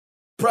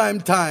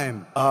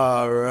Primetime.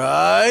 All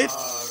right.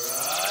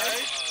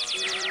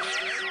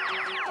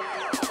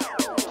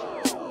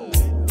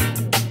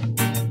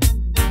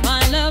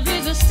 My love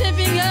is a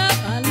stepping up.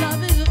 My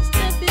love is a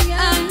stepping up.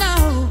 I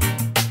know.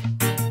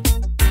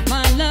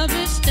 My love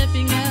is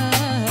stepping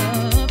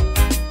up.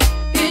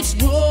 It's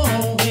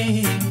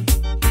growing.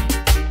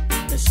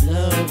 There's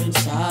love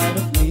inside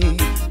of me.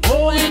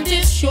 Oh, and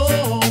it's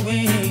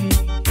showing.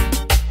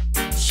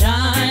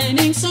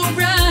 Shining so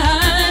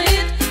bright.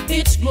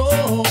 It's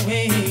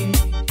growing.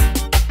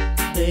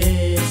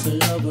 There's a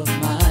love of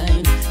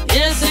mine.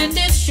 Yes, and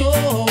it's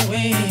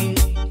showing.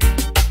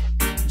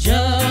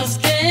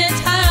 Just can't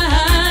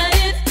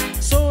hide.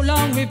 So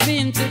long we've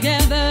been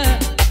together.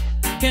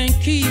 Can't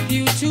keep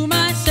you to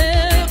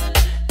myself.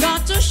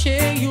 Got to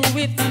share you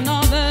with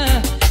another.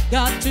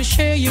 Got to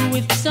share you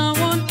with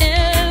someone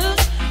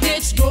else.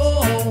 It's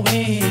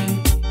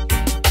growing.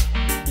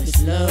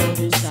 There's love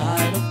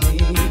inside of me.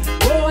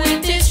 Oh,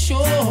 and it's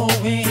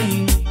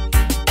showing.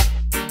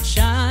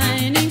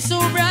 Shining so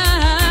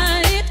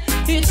bright.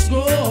 It's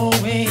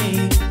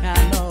growing. I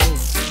know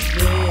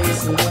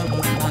there's a love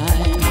of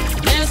mine.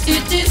 Yes,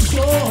 it is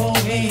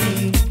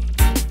showing.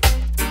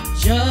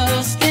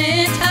 Just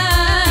can't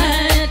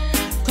hide.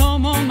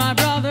 Come on, my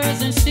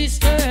brothers and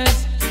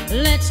sisters.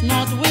 Let's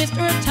not waste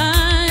our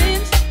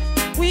time.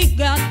 We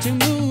got to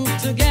move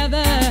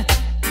together.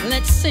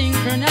 Let's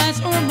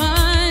synchronize our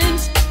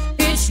minds.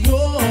 It's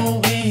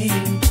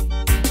growing.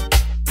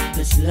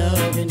 There's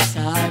love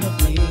inside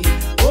of me.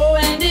 Oh,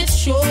 and it's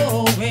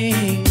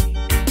showing.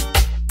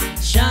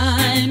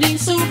 Shining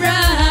so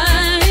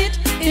bright.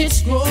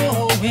 It's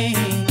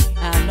growing.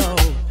 I know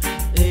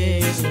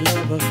there's a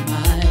love of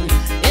mine.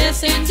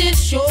 Yes, and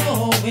it's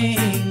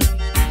showing.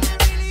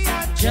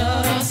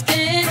 Just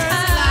can't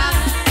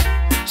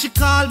hide. She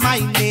called my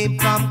name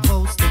from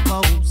coast to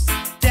coast,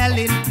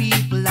 telling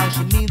people how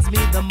she means me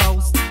the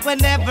most.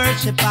 Whenever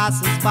she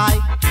passes by,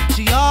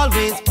 she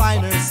always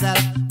finds herself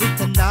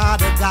with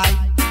another guy.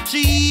 She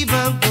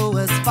even goes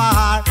as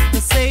far to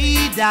say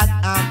that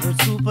I'm her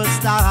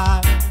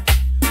superstar.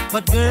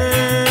 But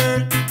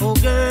girl, oh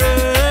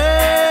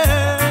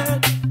girl,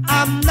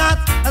 I'm not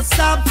a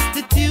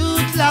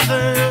substitute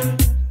lover.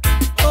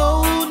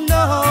 Oh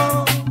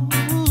no,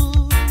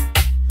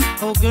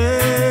 oh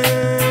girl,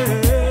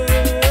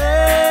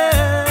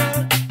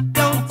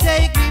 don't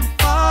take me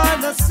for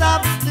the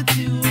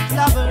substitute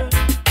lover.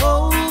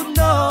 Oh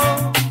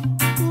no,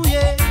 ooh,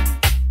 yeah.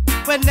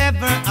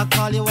 Whenever I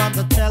call you on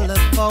the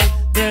telephone,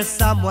 there's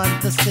someone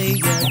to say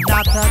you're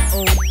not at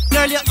home.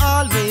 Girl, you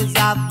always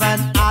have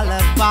an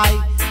alibi.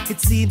 It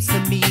seems to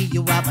me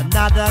you have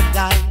another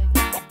guy.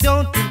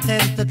 Don't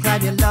intend to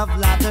climb your love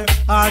ladder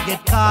or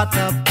get caught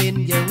up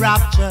in your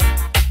rapture.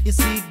 You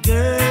see,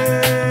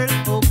 girl,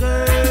 oh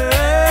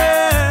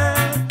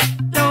girl,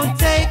 don't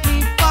take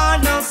me for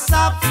no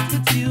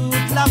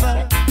substitute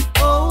lover.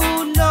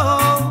 Oh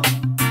no,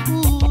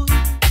 ooh,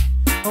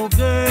 oh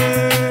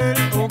girl,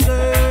 oh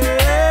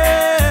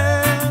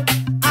girl,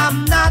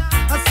 I'm not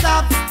a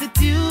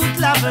substitute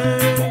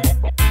lover.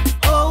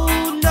 Oh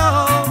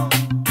no,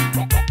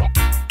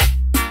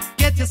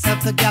 get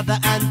yourself together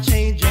and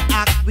change your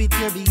act with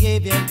your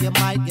behavior. You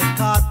might get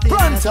caught in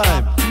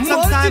Primetime.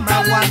 Sometimes I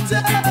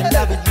wonder if your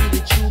love is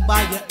really true.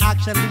 By your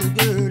action, little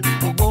girl,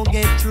 it won't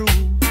get through.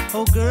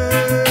 Oh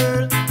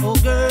girl, oh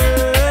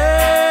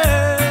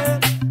girl,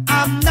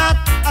 I'm not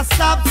a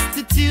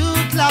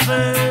substitute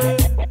lover.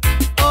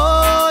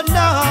 Oh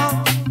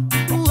no,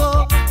 ooh,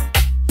 oh,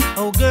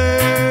 oh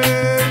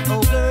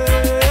girl,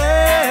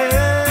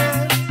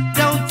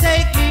 don't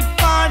take me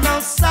for no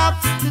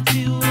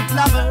substitute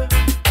lover.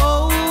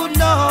 Oh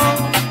no.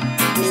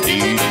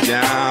 Deep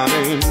down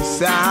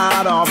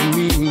inside of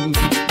me,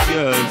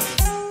 yes,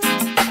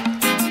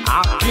 I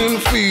can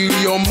feel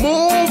you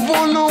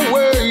moving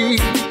away,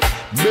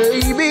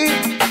 baby.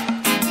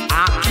 I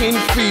can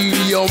feel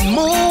you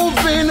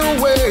moving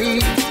away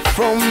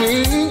from me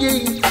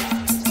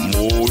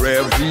more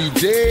every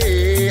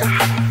day.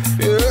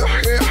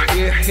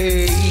 Yes,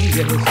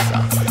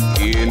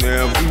 in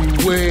every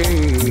way.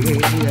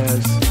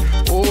 Yes,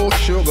 oh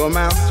sugar,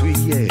 my sweet,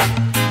 yeah.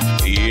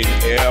 In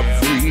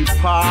every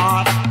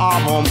part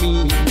of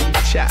me,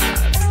 child,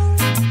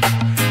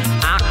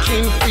 I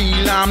can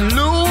feel I'm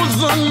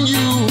losing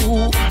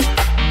you,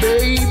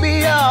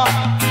 baby. I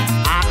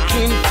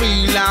can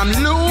feel I'm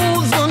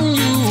losing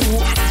you.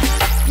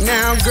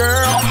 Now,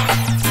 girl,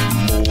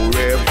 more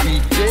every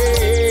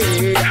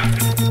day.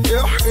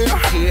 Yes,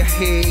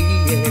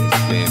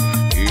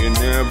 in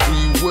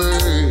every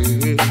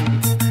way.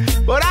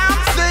 But I'm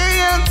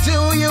saying to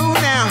you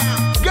now,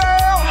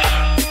 girl,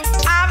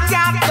 I've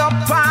got the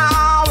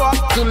power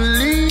to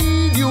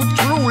lead you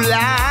through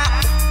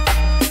life.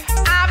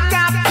 I've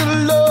got the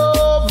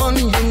love and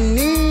you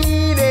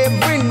need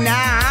every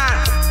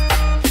night.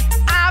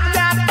 I've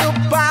got the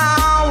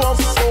power,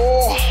 so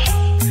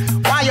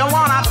why you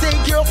wanna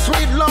take your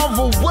sweet love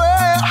away?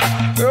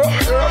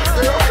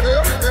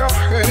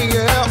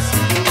 Yes.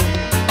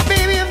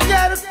 Baby, I've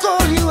gotta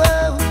call you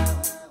out.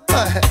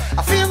 I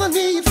feel the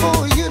need for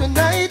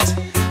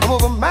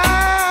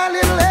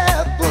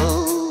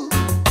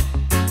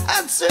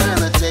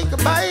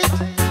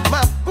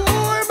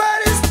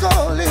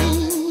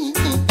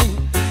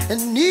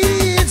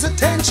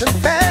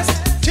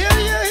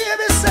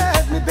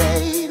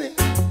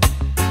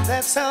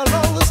That's how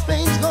long this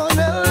pain's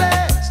gonna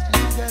last.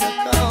 You gotta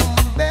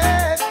come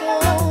back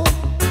home.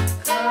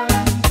 Come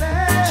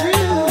back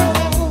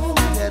home.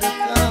 You gotta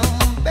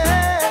come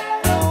back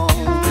home.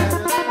 You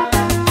gotta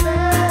come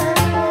back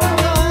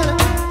home.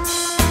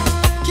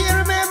 Can't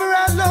remember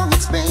how long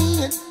it's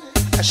been.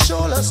 I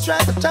sure lost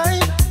track of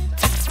time.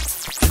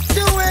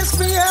 Don't ask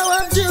me how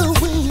I'm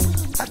doing.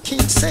 I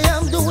can't say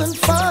I'm doing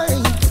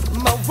fine.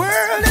 My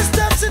world is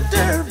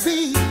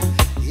topsy-turvy.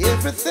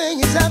 Everything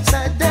is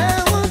upside down.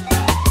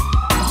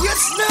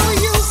 It's no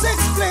use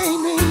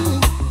explaining.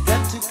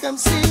 Got to come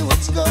see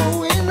what's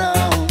going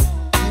on.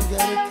 You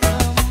gotta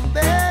come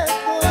back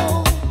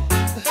home.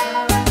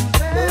 Oh,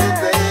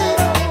 baby,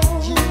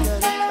 you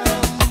gotta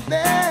come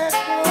back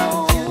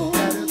home. You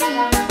gotta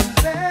come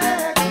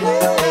back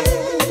home.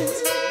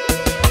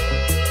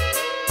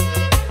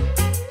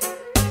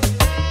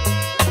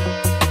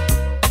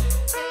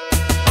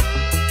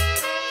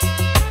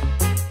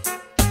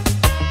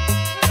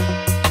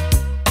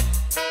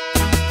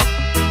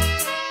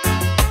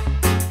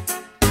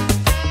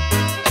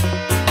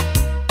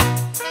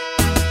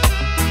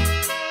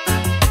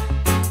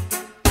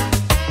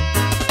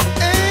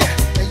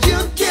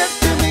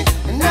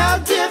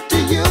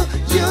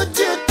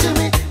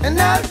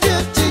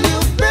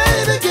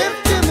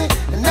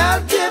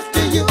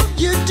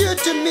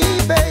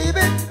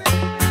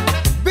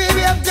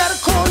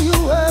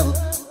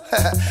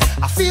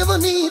 I feel the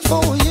need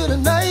for you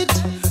tonight.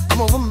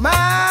 Come over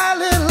my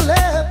little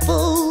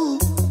apple.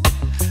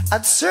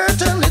 I'd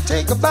certainly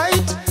take a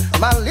bite.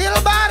 My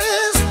little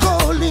body's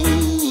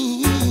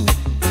calling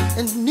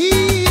and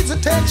needs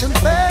attention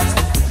fast.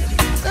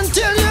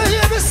 Until you're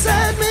here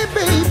beside me,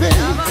 baby.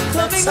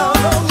 That's how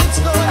long it's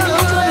gonna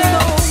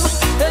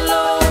last.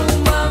 Hello,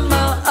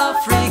 Mama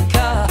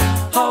Africa.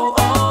 How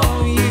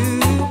are you?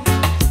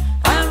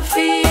 I'm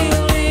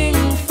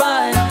feeling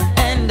fine,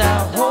 and I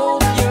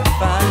hope you're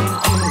fine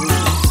too.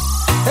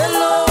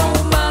 Hello,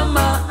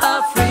 Mama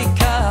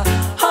Africa.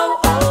 How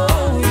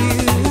are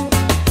you?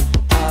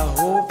 I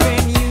hope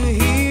when you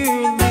hear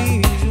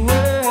these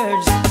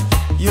words,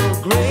 your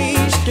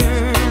grace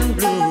turn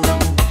blue.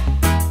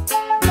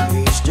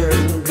 Grace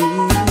turn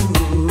blue.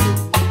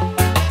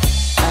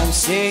 I'm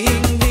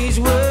saying these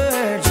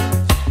words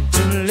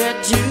to let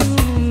you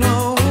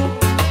know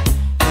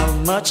how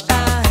much I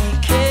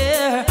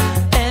care,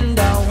 and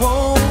I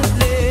won't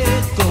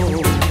let go.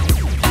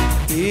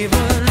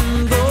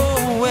 Even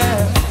though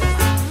we're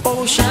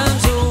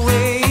oceans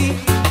away,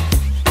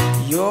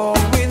 you're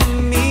with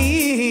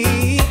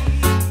me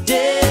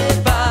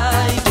day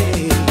by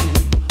day.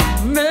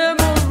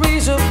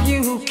 Memories of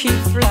you keep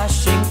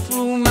flashing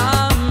through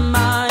my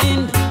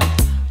mind.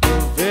 The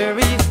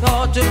very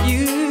thought of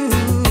you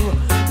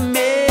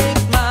make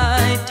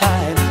my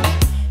time.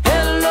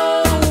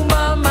 Hello,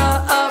 Mama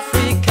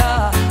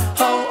Africa,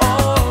 how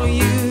are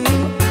you?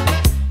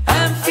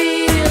 I'm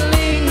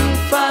feeling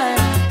fine,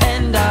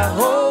 and I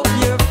hope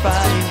you're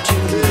fine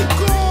too.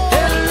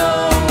 Hello,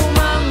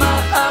 Mama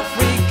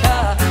Africa,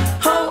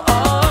 how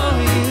are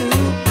you?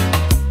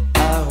 I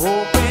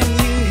hope when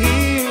you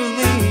hear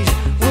these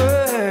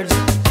words,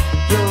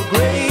 your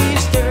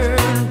grace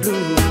turn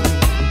blue.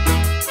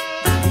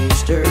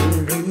 Grace turn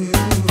blue.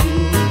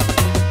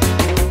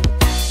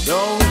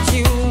 Don't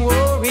you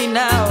worry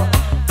now,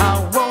 I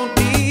won't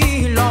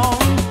be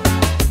long.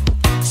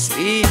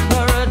 Sweet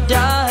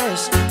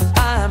paradise,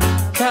 I'm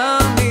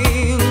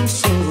coming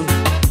soon.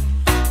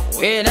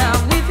 When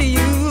I'm with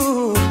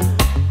you,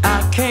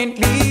 I can't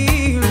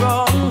be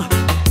wrong.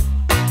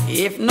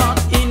 If not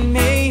in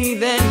May,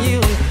 then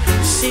you'll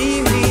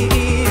see me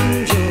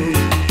in June.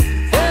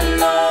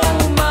 Hello,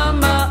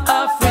 Mama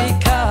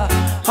Africa,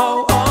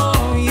 how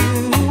are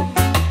you?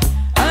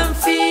 I'm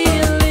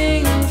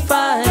feeling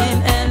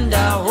fine, and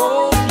I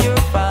hope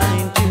you're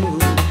fine too.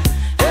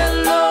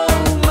 Hello,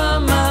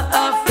 Mama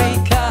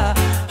Africa,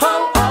 how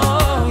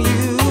are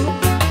you?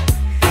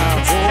 I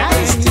hope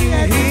when you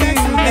hear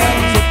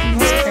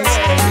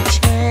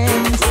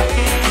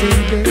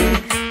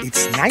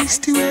It's nice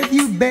to have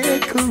you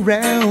back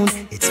around.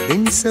 It's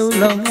been so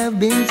long, I've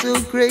been so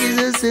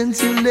crazy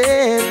since you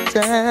left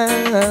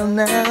town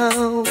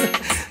now.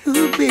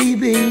 Ooh,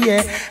 baby,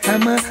 yeah,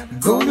 I'm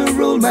gonna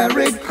roll my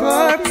red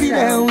carpet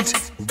out.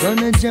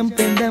 Gonna jump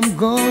and I'm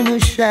gonna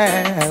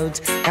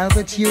shout now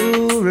that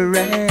you're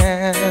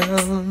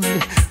around.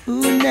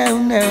 Ooh,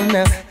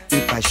 now,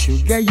 if I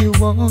sugar you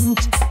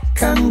want,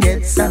 come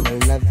get some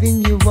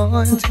loving you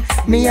want.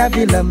 Me have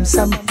you lump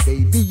some,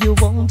 baby you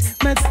want.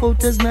 My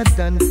quota's not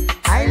done,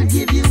 I'll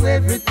give you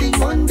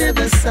everything under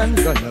the sun.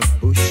 Gonna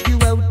push you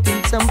out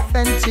in some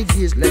fancy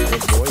gears. Let the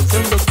boys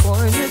on the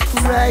corner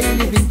cry,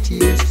 live in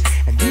tears.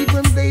 And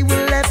even they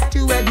will have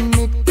to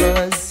admit,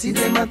 cause see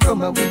them a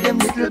come up with them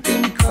little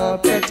pink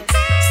carpet.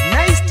 It's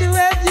nice to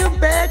have you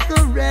back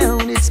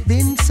around. It's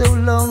been so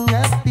long,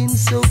 I've been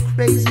so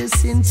crazy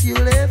since you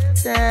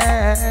left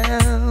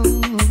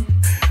town.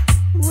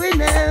 We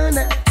now,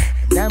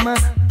 and I'm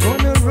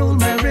gonna roll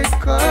my red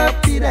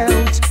carpet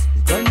out.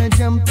 Gonna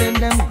jump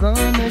and I'm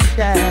gonna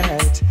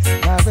shout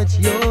now that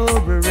you're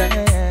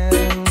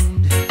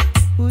around.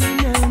 We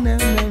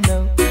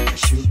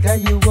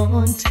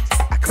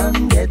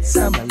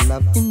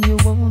loving you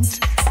want.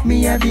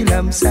 Me have the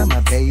lump sum, my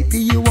baby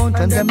you want.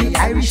 Under me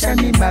Irish and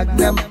me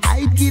Magnum,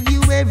 I'd give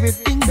you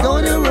everything,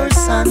 daughter or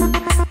son.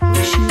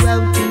 Push you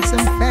out in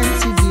some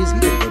fancy views.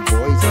 Little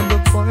boys on the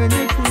corner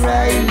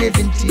cry, live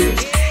in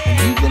tears. And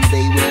even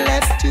they will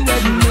have to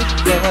admit,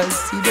 cause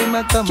see them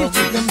a come up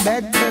with them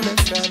bad color.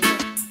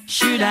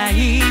 Should I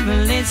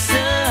even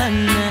listen?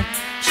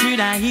 Should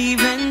I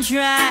even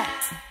try?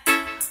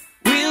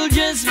 We'll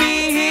just be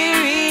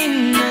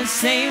hearing the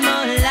same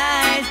old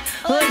lies.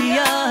 Oh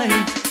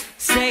yeah,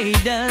 say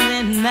it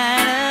doesn't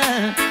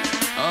matter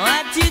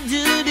what you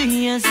do to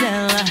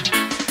yourself,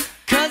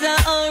 cause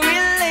our own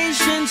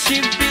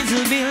relationship is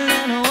built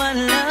on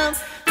one love.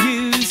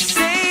 You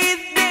say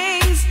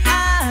things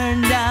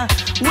aren't the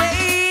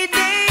way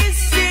they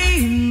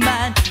seem,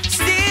 but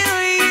still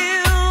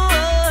you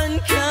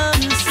won't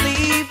come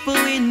sleep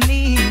with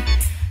me.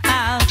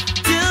 How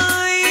do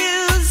you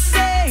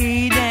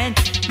say that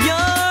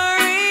you're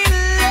in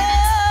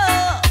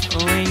love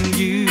when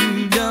you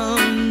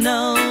don't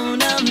know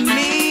the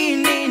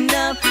meaning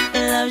of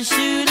love?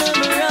 Should have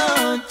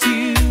brought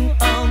you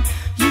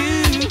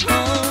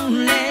home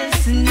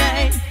last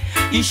night.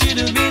 You should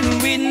have been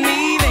with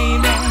me,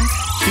 baby.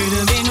 Should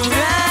have been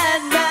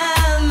right by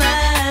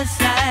my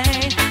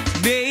side,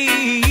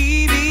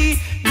 baby.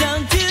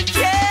 Don't you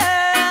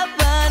care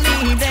about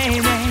me,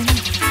 baby?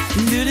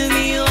 Do to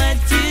me what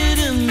you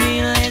do me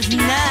last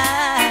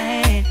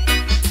night.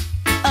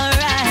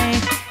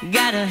 Alright,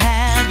 gotta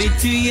have it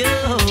to you.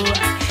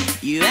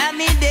 You had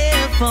me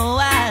there for a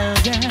while,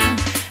 girl.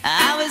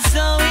 I was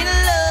so in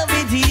love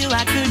with you,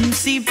 I couldn't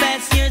see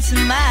past your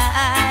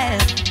smile.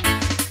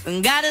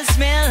 Got a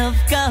smell of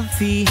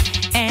coffee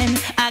and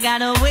I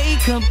got a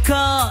wake-up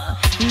call,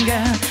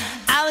 girl.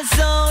 I was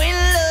so in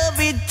love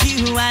with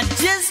you, I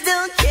just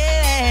don't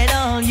care at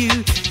all. You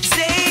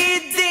say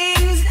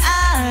things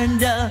aren't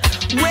the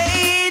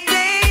way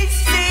they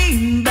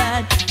seem,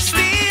 but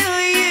still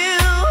you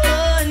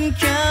won't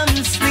come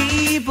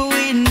sleep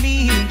with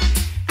me.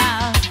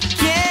 How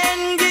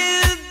can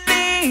you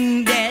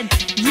think that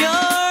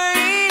you're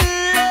in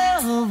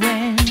love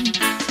when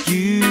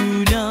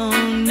you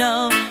don't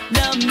know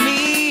the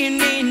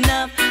meaning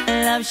of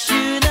love?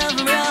 Should have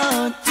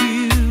brought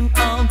you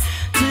home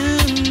to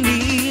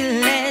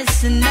me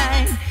last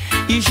night.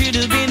 You should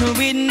have been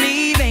with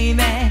me,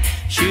 baby.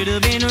 Should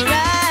have been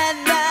right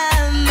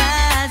by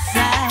my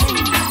side,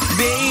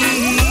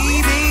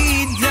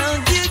 baby.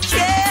 Don't you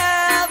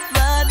care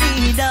about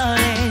me,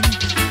 darling?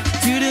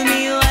 Do to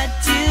me what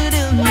you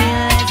do me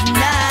last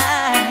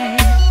night.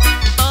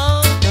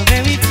 Oh, the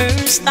very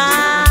first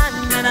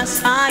time that I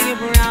saw your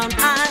brown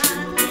eyes,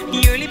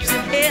 your lips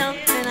were pale,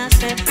 and I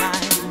said hi.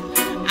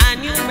 I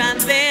knew right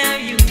there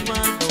you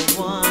were the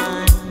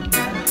one.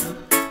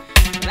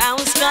 But I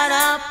was caught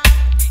up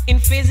in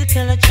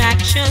physical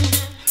attraction,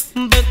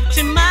 but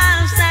to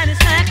my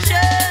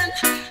satisfaction,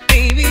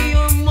 baby,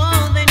 you're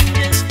more than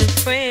just a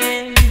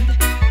friend.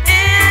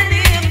 And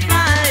if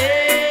I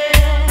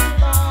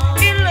am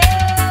in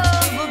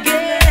love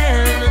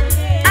again,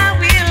 I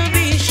will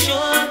be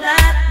sure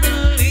that the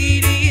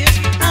lady is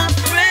a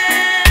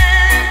friend.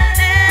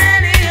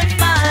 And if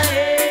I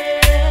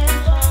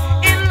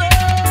am in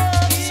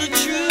love so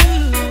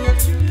true,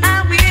 I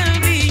will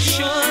be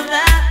sure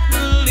that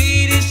the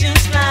lady's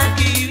just like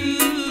you.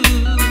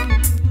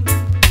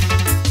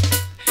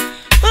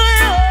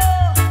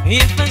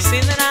 If I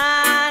say that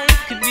I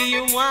could be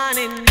your one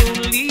and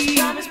only,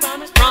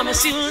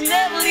 promise you'll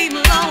never leave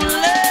me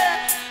lonely.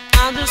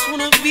 I just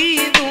wanna be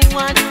the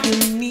one you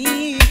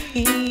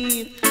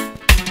need.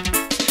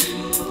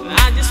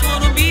 I just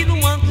wanna be the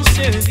one to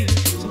serve you.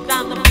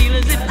 Sometimes I feel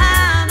as if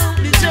I don't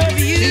deserve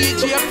you.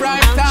 DJ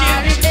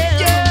Primetime,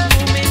 yeah.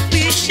 Moment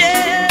we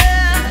share.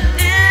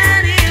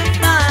 And if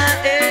I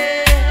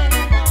am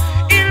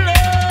in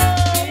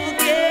love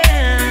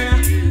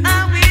again, I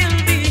will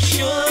be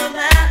sure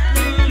that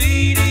the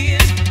lady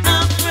is a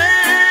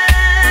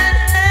friend.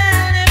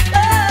 And if I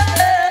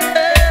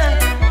am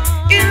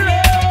in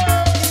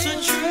love so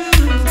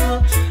true,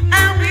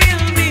 I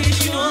will be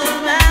sure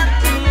that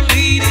the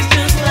lady's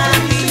just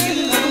like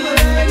you.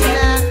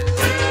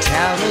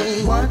 Tell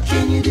me, what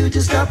can you do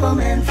to stop a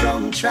man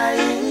from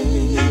trying?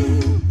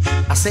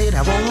 I said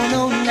I wanna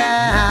know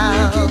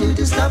now. What can you do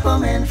to stop a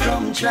man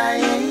from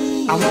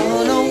trying? I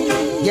wanna know,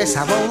 yes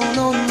I wanna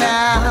know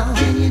now. What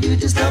can you do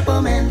to stop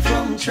a man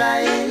from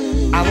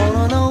trying? I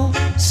wanna know,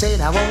 said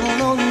I wanna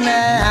know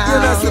now.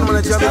 you're not seeing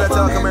the job that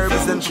talk I'm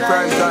represent for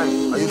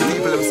Primetime. Are you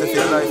people them say for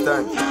your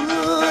lifetime?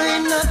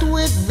 Oh, not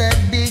with that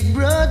big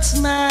broad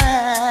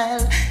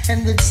smile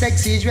and that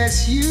sexy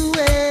dress you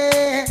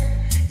wear.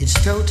 It's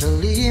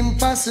totally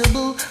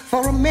impossible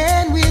for a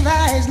man with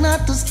eyes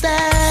not to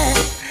stare.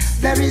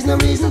 There is no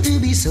reason to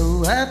be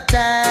so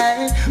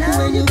uptight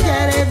when you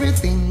got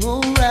everything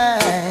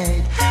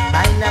alright.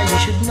 By now you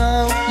should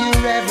know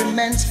you're every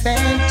man's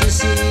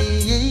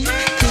fantasy.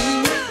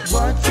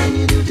 What can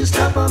you do to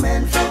stop a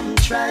man from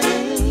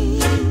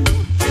trying?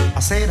 I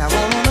said I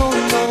wanna know.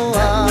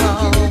 What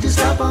can you do to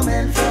stop a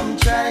man from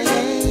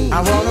trying?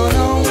 I wanna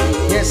know,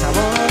 yes I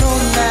wanna know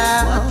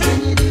now. What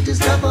can you do to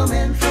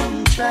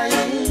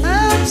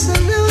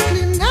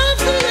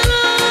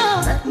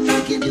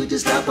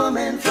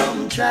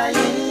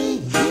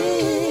trying.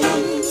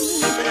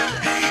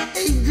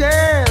 Hey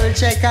girl,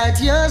 check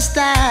out your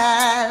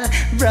style.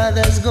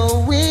 Brothers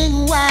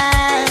going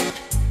wild.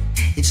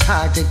 It's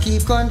hard to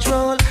keep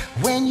control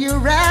when you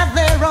have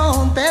their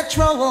own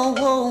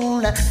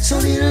petrol. So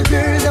little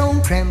girl,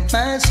 don't cramp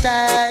my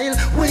style.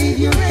 Wave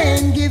your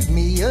hand, give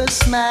me a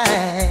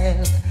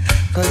smile.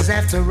 'Cause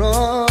after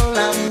all,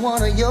 I'm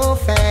one of your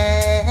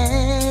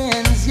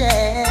fans,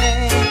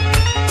 yeah.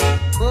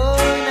 Oh,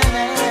 na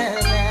na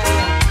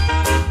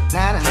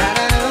na, na na na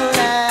na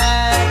na.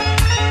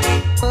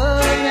 Oh,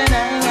 na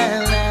na na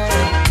na.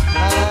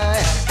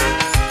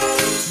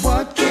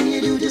 What can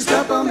you do to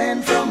stop a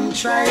man from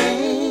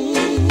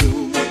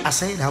trying? I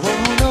said I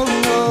wanna know.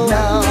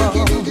 What can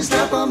you do to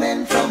stop a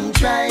man from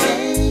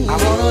trying? I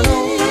wanna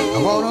know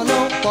now.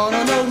 What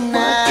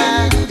can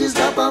you do to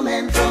stop a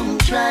man from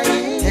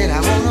trying? Said I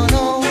wanna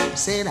know.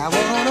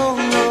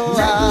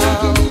 What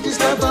can you do to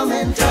stop a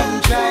man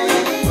from trying?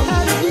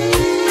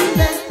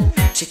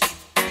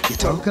 You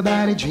talk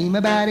about it, dream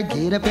about it,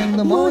 get up in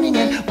the morning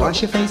and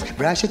wash your face,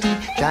 brush your teeth,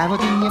 drive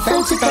out in your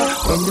fancy car,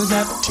 windows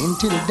up,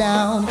 tinted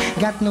down,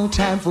 got no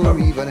time for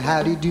even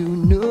how to do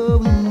no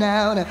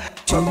now.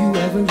 Do you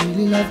ever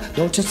really love?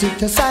 Don't just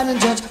sit aside and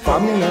judge,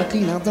 from your earth,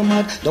 clean out the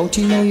mud, don't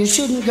you know you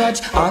shouldn't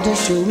grudge, or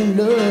just showing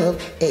love,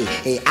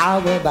 hey, how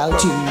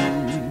about you?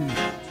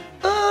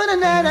 Oh,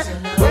 na na,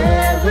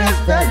 where is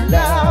the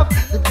love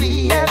that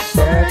we have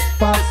searched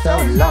for so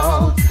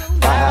long?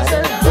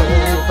 Father,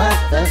 give us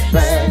the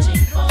strength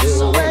to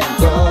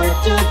endure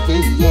to the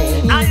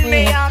end. And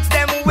me ask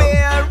them,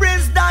 where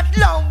is that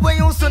love we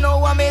used to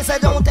know? I may say,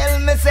 don't tell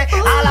me, say,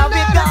 I'll have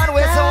it gone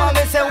way. So I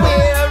may say,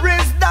 where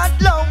is that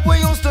love we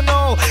used to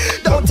know?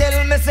 Don't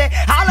tell me, say,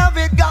 I'll have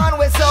it gone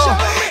way. So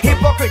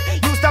hypocrite,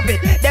 you stop it,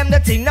 them the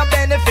thing no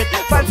benefit.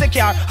 Fancy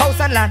car, house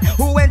and land,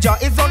 who enjoy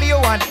is only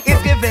one.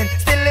 Is giving,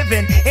 still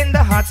living in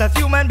the hearts of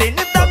human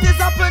beings. If that is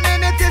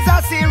happening, it is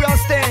a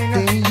serious thing.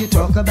 Then you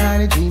talk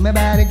about it, dream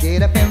about it,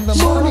 get up in the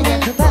morning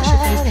and brush your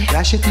face,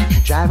 brush your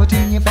teeth, drive out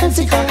in your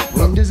fancy car,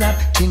 windows up,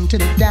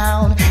 tinted it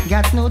down,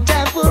 got no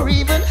time for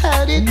even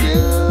how to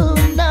do.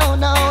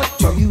 No,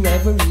 do you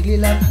ever really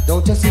love?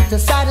 Don't just sit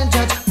aside and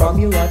judge, from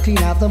your heart clean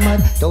out the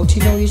mud, don't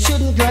you know you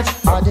shouldn't grudge,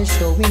 or just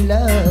showing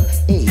love,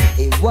 hey,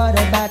 what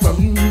about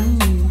you?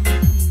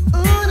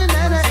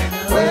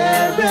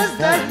 Where is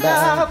the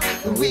love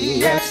we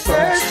have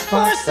searched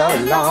for so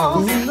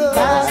long?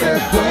 Father,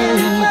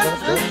 give us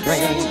the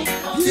strength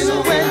to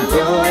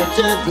endure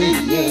to the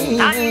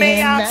end. And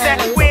me ask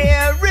say,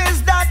 where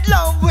is that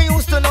love we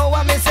used to know?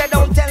 I me say,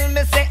 don't tell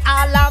me, say,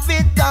 I'll have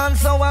it gone.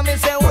 So I me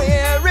say,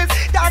 where is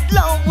that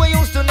love we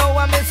used to know?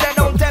 I me say,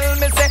 don't tell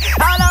me, say,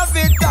 I'll have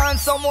it gone.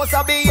 So most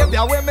of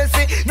behavior when me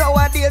see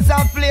nowadays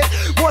I play,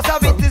 most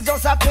of it is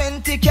just a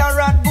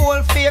 20-carat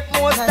gold fake.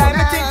 Most time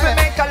I think we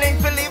make a link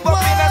to live up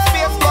in a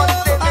space, but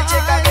then me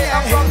check again,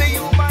 I'm from the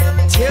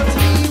human. Tell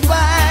me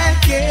why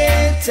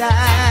can't I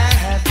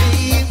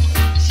be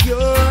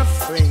your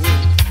friend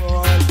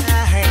for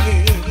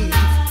life?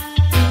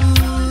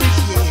 Ooh,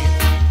 yeah.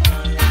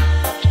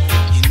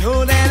 You know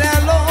that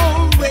I'll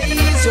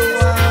always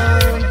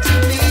want to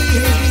be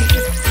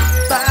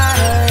by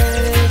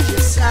your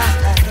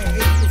side.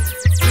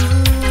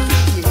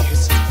 Ooh,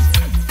 yes.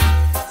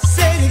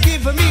 Say you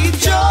give me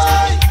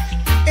joy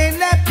and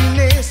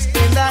happiness,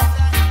 and I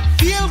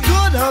feel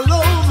good all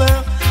over.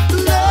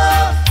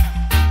 Love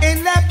and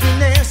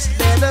happiness,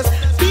 let us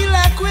be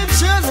like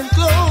witches and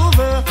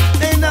clover.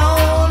 And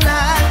all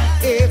I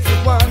ever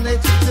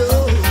wanted to do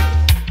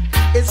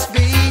is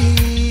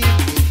be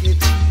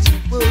with you.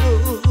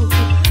 Ooh,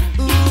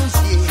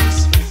 yes.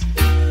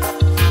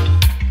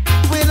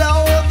 With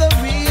all the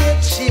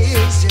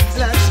riches and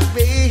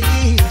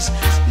luxuries,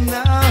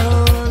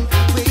 none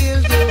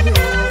will do.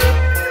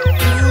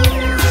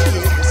 Ooh,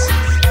 yes.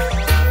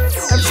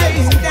 I'm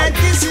saying that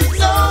this is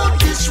no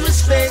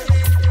disrespect,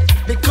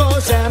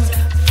 because I'm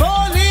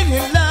falling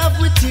in love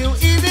with you.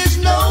 It is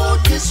no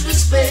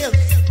disrespect.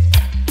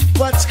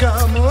 What's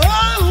come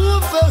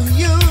over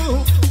you?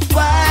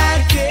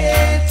 Why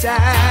can't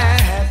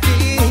I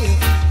be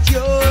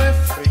your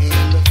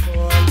friend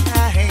for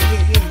life?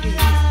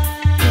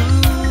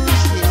 Ooh,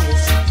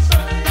 yes.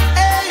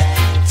 Hey,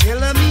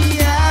 tell me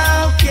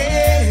how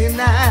can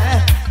I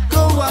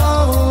go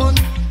on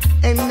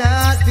and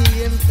not be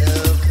in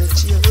love with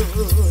you?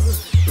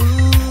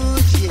 Ooh,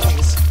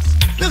 yes.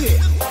 Look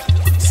here.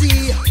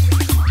 See,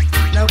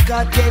 now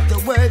God gave the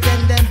word,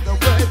 and then the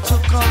word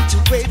took on to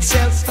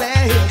itself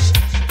flesh.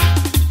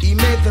 He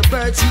made the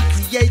birds, he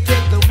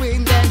created the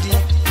wind, and he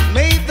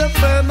made the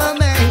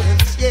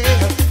firmament.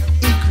 Yeah,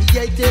 he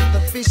created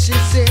the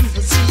fishes in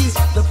the seas,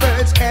 the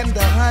birds and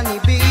the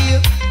honeybee,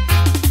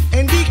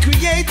 and he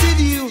created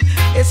you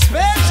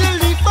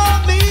especially for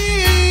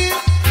me.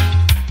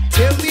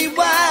 Tell me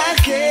why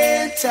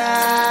can't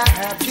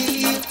I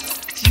be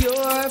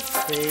your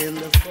friend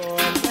for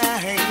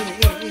life?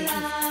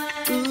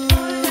 Ooh,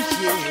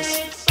 yes.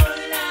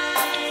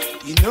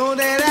 You know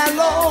that I'll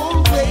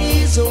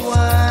always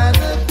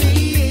wanna be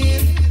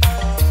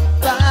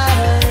by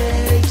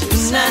your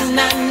side. Na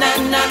na na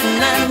na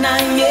na na,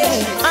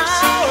 yeah.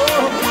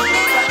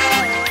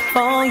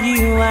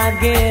 I'd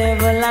give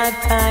a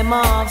lifetime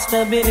of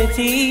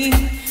stability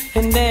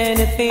and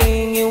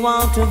anything you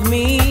want of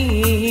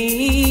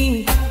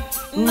me.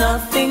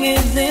 Nothing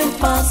is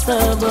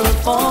impossible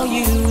for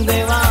you.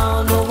 There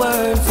are no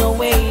words or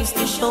ways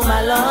to show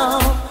my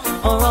love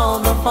or all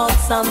the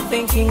thoughts I'm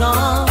thinking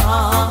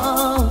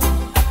of.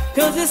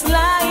 'Cause this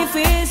life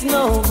is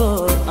no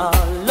good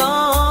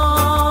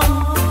alone.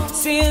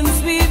 Since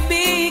we've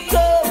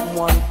become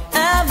one,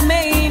 I've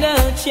made a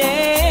change.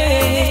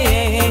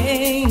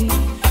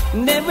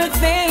 And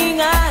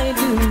everything I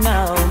do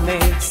now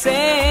makes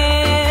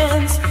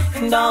sense.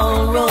 And all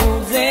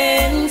roads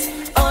ends,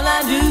 all I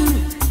do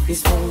is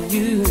for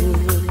you.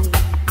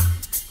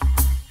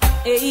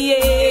 Hey,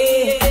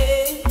 yeah.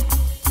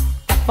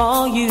 For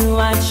you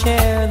I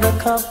share the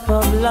cup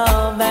of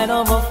love that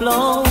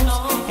overflows.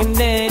 And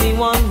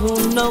anyone who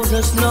knows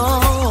us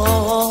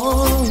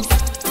knows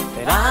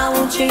that I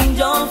won't change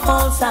all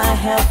faults I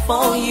have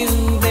for you.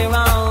 There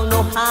are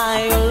no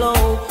high or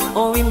low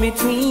or in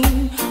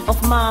between of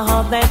my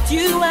heart that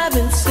you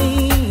haven't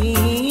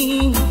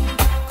seen.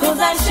 'Cause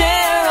I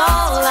share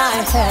all I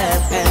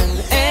have and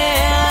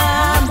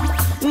am.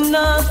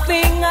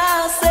 Nothing I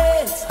say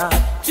is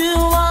hard to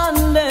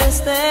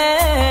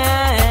understand.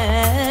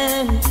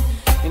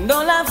 And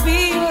all I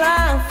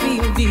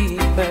feel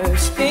deeper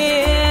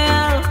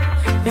still.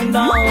 And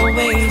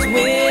always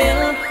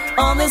will.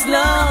 All this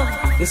love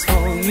is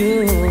for you.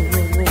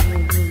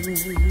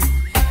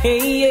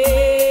 Hey,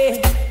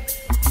 yeah.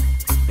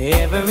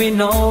 Every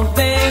note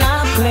that I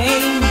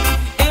play,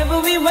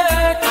 every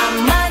word I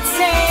might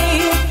say,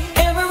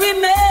 every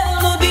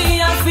melody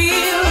I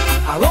feel,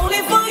 I wrote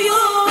it for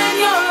you and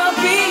your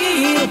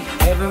appeal.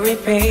 Every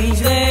page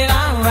that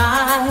I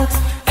write,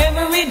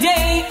 every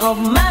day of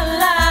my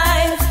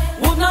life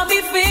would not be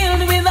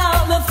filled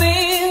without the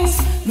things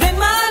that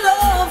my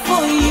love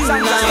for you.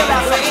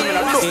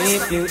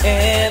 If you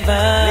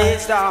ever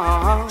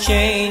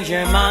change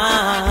your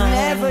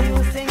mind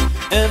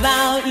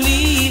about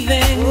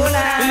leaving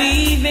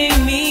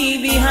me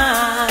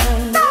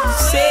behind,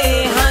 say,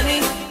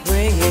 honey,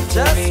 bring it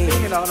to me.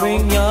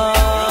 Bring your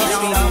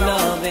sweet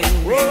loving.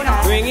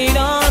 Bring it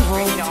on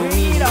home to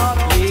me.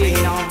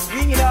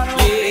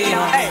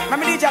 Hey,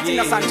 remember DJ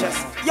Tina Sanchez?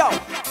 Yo.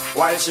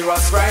 While she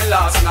was crying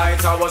last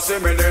night, I was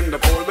swimming in the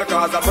pool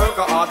because I broke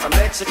her heart and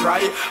make she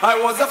cry. I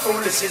was a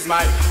fool, this is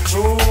my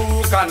true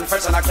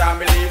confession. I can't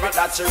believe it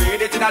that she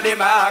read it in the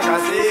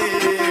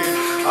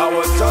magazine. I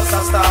was just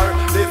a star,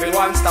 living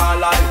one star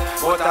life,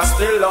 but I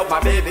still love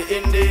my baby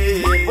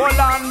indeed. Hold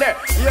on there,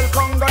 you'll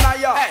come gonna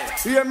ya.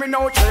 Hear me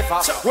now,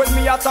 Trevor. When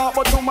me a talk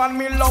about woman,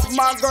 me love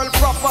my girl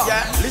proper.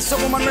 Listen,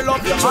 woman, me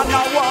love you and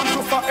I want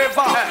you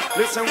forever.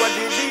 Listen when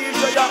the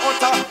DJ ya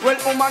utter. Well,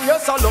 woman,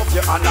 yes, I love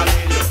you and I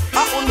need you. I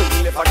only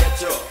really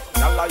forget you.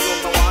 Now you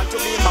don't want to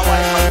be my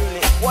wife, I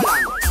really. Hold on.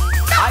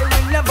 I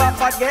will never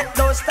forget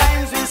those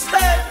times we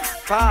spent.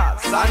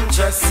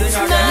 Sanchez, sing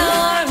again.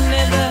 No,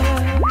 never.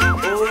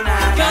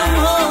 Come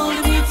hold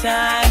me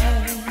tight.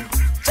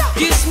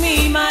 Kiss me,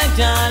 my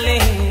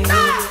darling,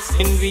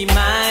 and be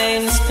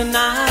mine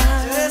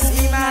tonight. Just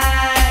be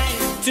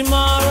mine.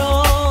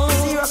 Tomorrow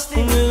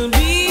will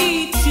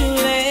be too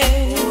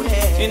late,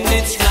 and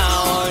it's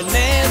now or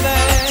never.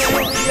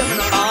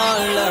 Our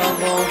love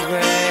won't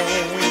break.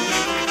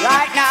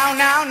 Right now.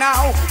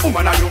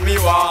 Woman, I do me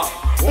want.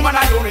 Woman, I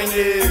do me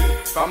need.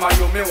 Come on,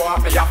 you me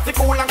want. Me have to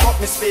cool and cut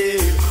me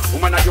speed.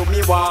 Woman, I do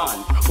me want.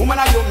 Woman,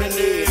 I do me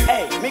need.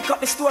 Hey, me cut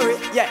the story,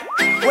 yeah.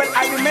 Well,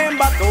 I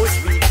remember those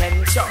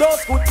weekends,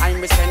 those good times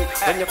we spent.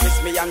 When you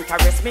kiss me and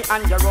caress me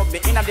and you rub me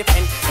in a the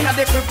pen, in a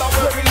the crib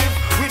where we live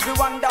with the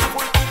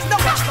wonderful things. No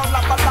watch no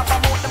lap about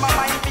them, my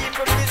mind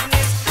people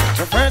business.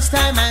 The first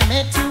time I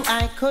met you,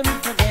 I couldn't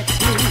forget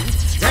you.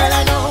 Girl,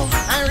 I know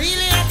I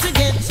really had to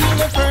get you.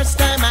 The first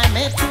time I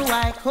met you,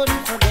 I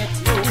couldn't forget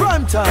you.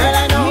 Primetime. Girl,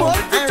 I know I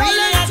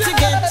really had to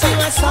get you.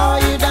 I saw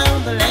you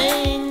down the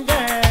lane,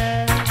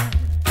 girl.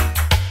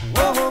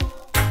 Whoa,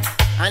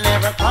 I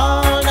never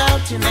called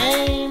out your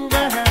name,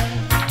 girl.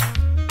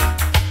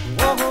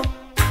 Whoa,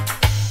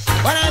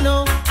 but I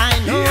know,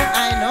 girl.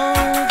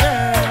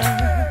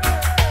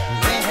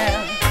 Well,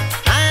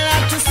 I'd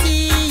like to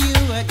see you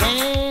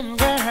again,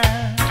 girl.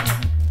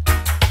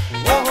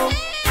 Whoa,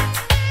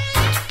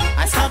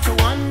 I start to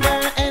wonder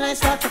and I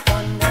start to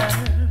ponder.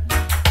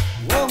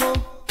 Whoa,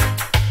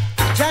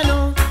 Jano,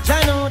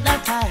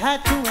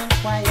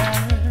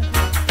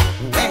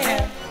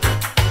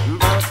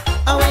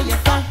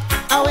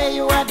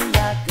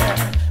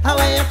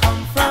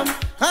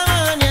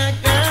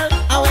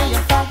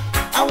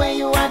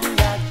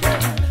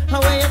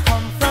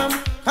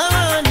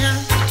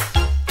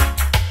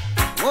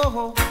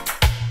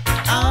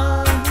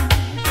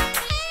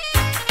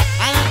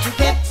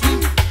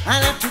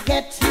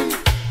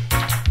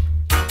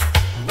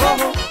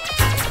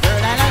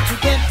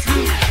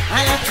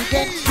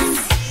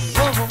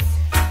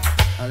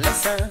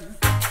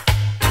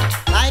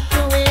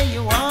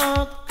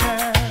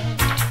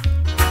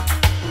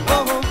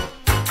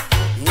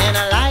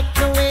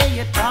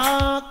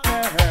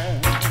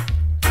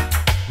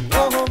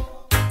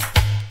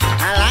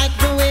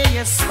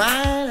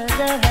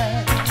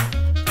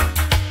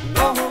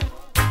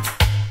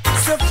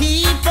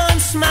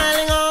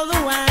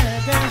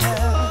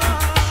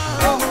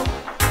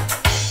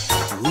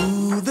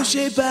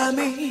 stood by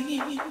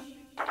me.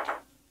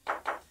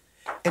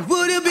 And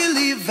would you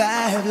believe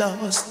I've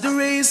lost the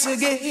race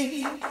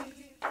again?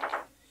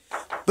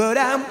 But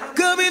I'm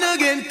coming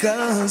again,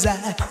 cause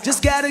I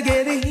just gotta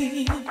get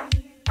in.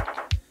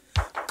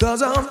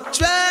 Cause I'm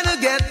trying to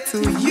get to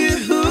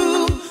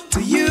you,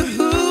 to you,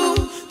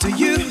 to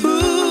you.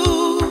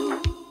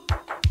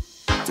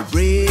 To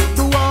break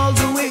the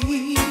walls away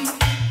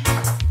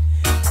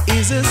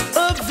is as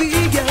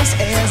obvious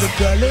as the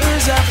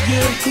colors of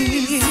your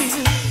hair.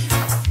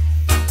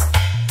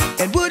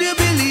 And would you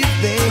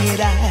believe that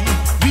I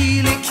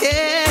really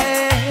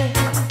care?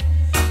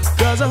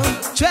 Cause I'm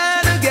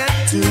trying to get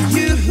to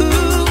you,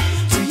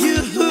 to you,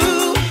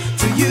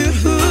 to you.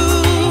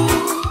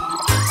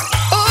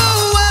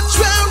 Oh, I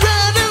tried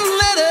writing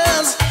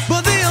letters,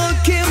 but they all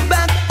came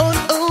back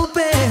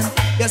unopened.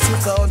 Guess who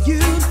thought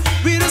you'd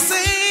read the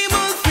same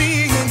old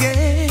thing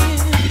again?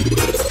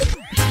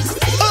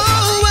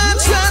 Oh, I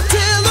tried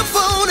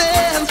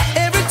telephoning,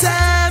 every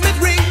time it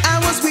rang I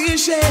was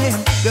wishing.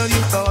 Girl,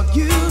 you thought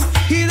you'd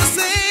hear the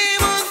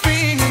same old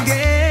thing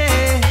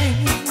again.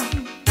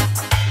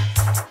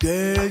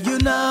 Girl,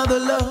 you're not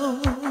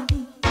alone.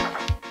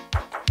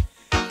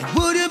 And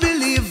would you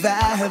believe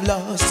I have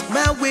lost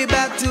my way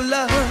back to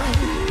love?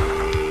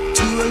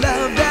 To a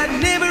love that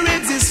never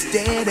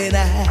existed, and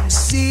I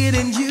see it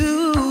in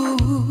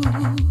you.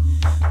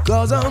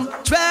 Cause I'm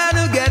trying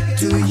to get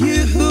to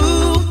you,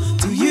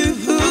 to you,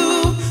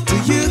 to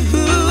you.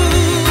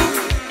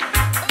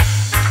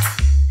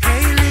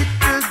 Hey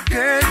little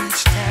girl,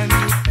 each time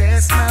you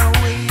pass my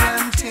way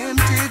I'm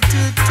tempted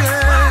to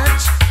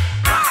touch.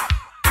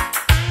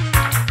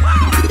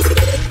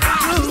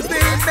 Oh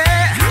baby,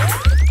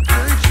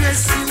 the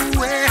dress you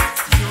wear,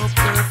 your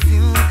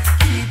perfume,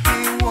 keep me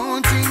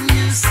wanting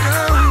you so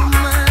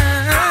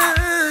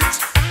much.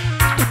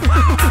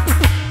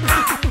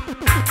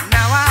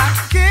 Now I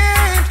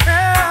can't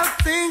help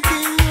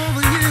thinking of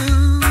you,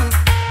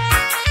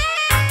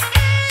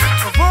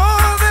 of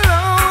all the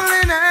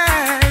lonely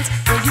nights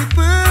that you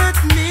put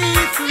me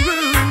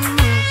through.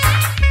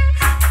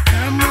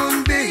 Come on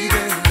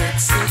baby,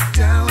 let's sit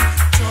down,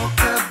 talk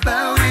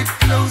about it,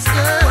 close the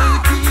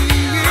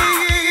deal.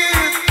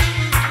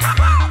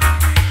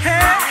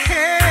 Hey,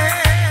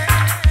 hey,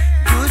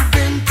 good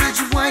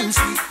vintage wine,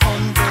 sweet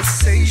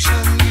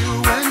conversation, you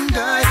and I,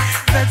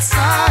 that's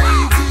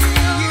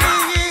ideal.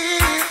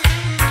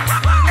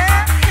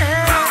 Hey,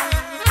 hey,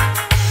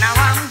 now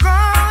I'm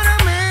gonna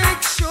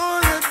make sure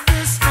that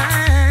this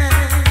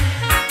time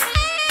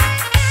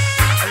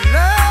a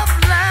love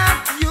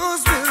like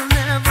yours will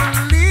never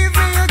leave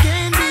me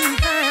again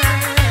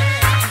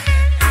behind.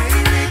 Hey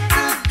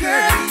little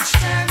girl, each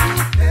time you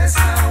pass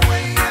my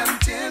way I'm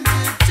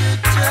tempted to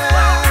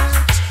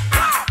touch.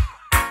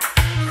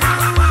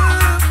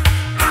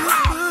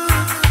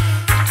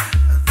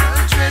 The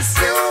dress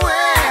you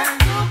wear,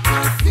 your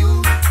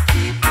perfume,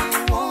 keep me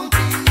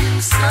wanting you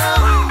so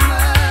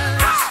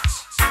much.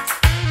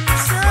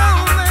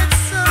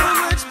 So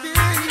much,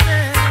 baby.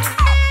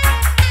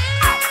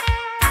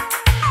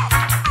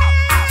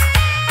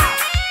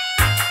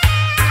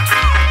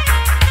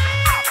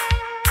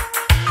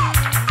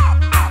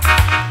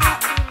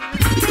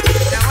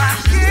 Now I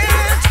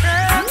can't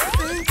help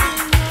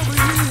thinking of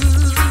you,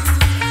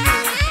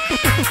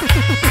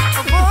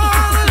 of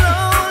all the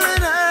lonely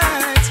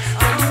nights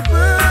that you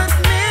put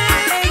me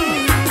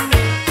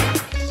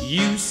through.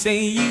 You say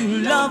you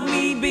love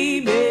me,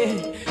 baby,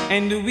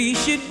 and we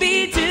should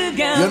be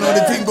together. You know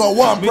the thing go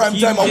one But prime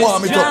you time I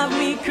want me just to. drive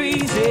me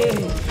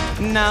crazy.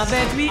 Now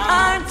that we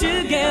are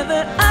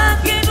together, I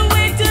can't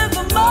wait till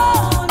the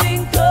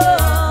morning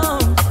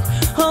comes.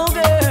 Oh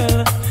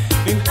girl,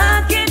 and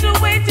I can't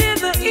wait till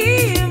the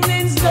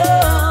evening's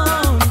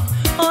done.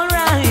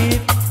 Alright,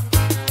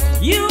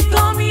 you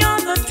call me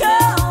on the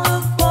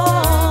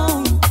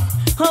telephone.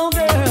 Oh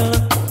girl,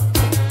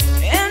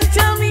 and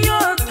tell me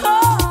you're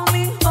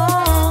coming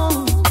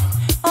home.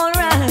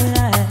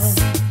 Alright,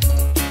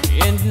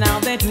 and now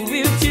that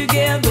we're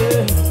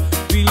together,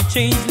 we'll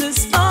change the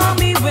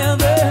stormy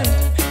weather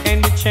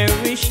and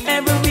cherish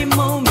every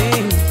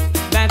moment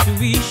that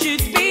we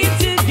should be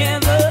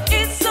together.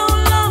 It's so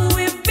long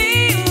we've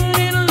been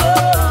in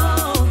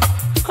love.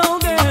 Oh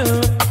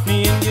girl,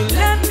 and you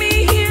left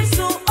me here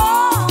so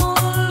all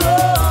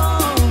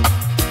alone.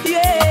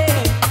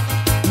 Yeah,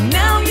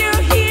 now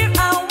you're here,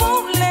 I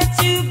won't let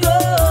you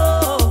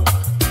go.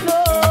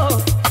 No,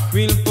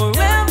 we'll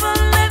forever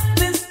let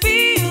this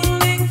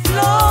feeling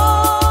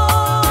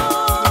flow.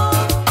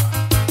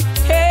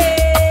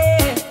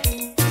 Hey,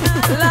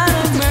 Lord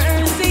of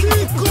mercy.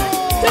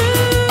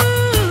 Ooh.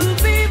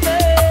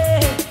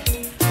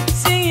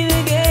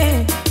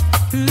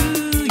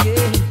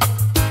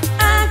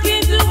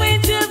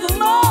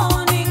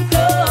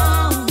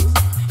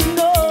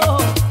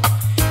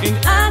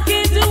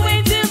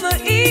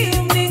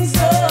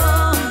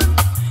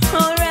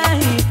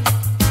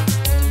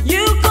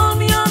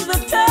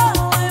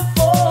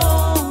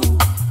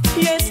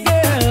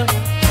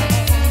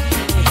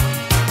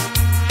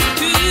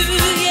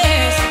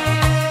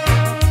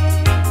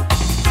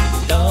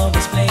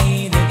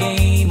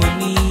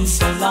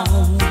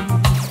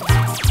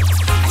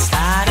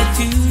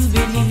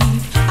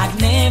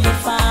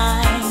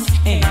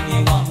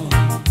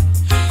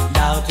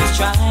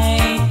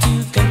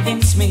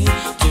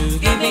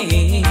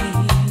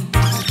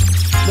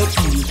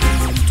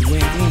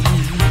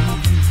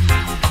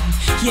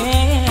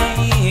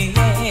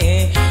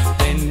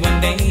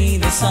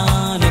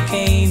 sun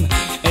came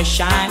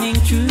shining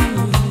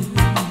through.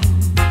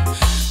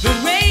 The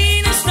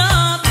rain has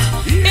stopped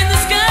and the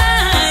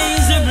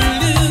skies are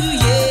blue,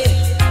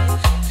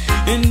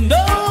 yeah. And oh,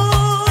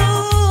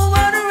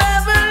 what a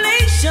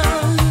revelation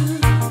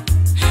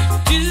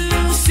to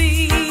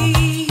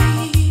see.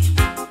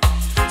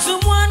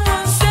 Someone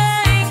was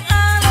saying, I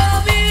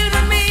love you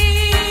to me.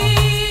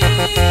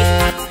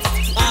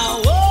 I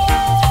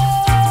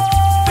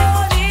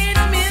want in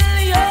a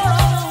million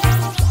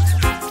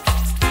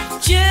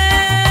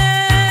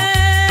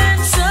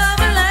chance of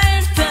a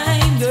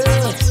lifetime,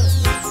 girl.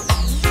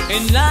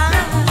 And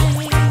life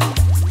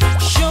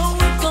showed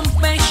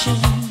compassion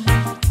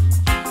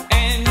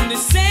and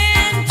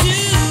sent to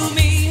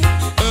me a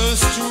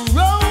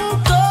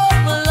stroke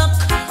of luck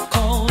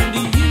called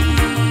you.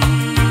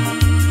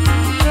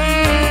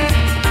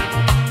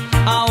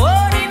 I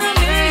want in a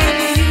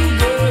million,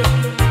 girl.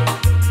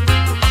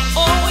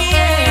 Oh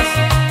yes,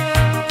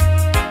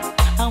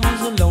 I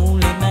was a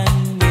lonely man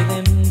with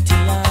empty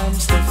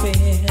arms to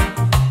fill.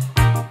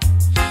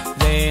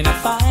 Then I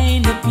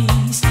find a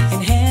peace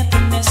and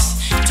happiness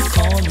to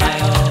call my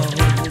own.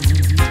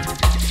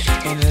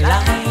 And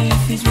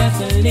life is worth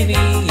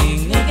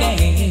living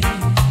again.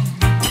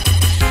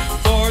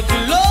 For to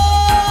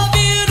love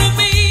you to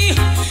me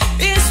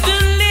is to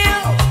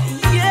live,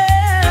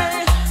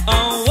 yeah. I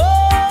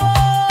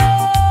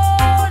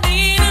want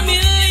in a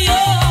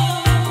million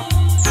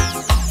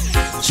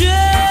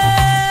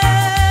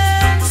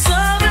chance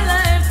of a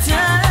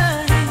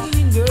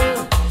lifetime, girl.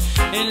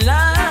 And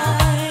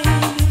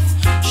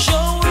life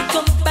showed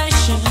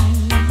compassion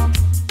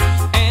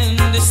and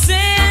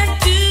sent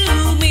to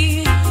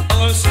me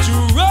a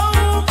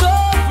stroke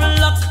of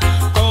luck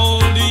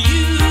called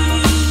you.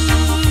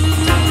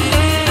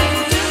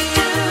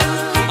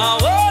 I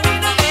want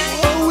in a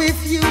million. Oh, if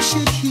you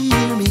should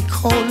hear me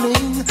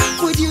calling,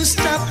 would you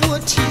stop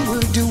what you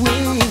were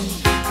doing?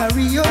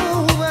 Hurry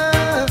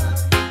over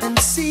and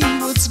see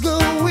what's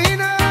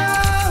going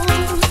on.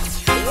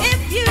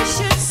 If you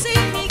should see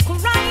me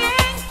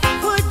crying,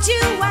 would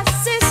you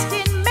assist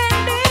in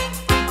mending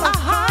a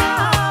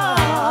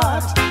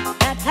heart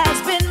that has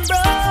been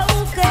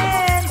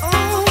broken?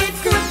 Oh, it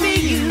could be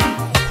you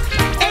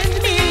And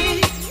me,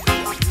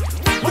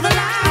 with a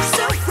life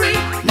so free,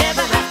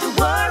 never have to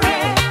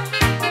worry.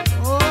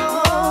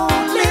 oh,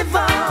 Live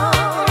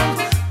on,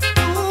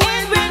 and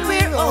when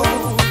we're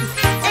old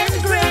and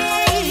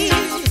gray,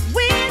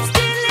 we'll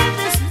still live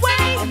this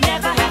way and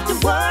never have to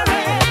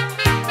worry.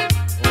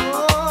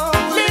 oh,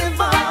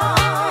 Live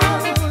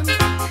on,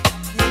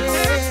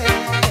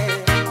 yeah.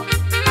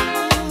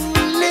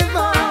 Oh, live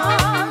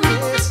on,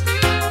 yes.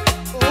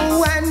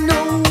 Oh, I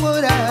know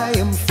what I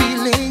am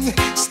feeling,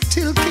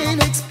 still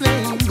can't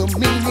explain the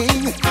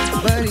meaning,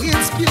 but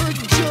it's pure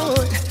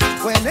joy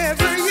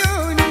whenever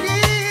you're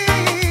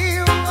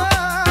near. I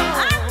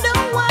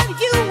know what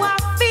you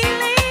are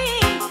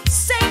feeling.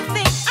 Same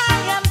thing I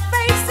am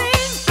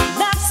facing.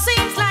 Love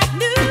seems like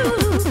new.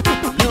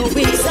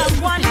 Knowing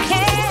someone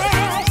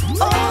cares.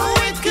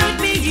 Oh, it could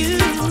be you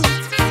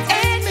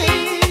and me.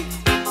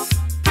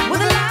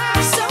 With a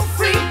life so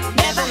free,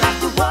 never have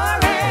to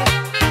worry.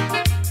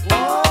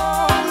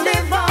 Oh,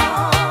 live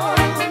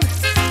on.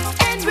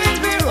 And when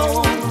we're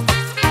old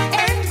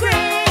and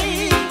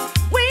gray,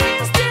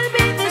 we'll still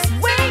be this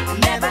way.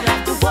 Never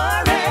have to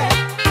worry.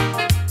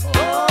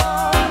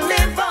 Oh,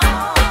 live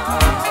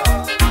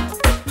on.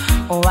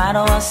 Oh, I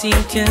don't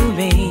seem to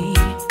be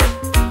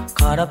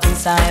caught up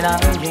inside a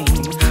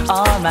dream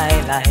all my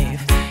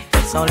life.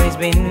 It's always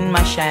been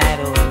my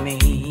shadow in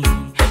me.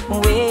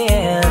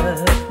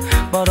 Well,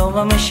 but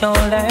over my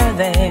shoulder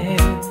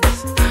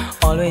there's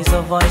always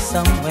a voice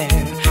somewhere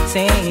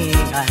saying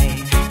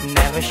I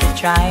never should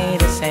try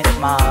to set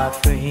my heart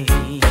free.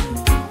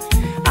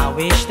 I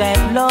wish that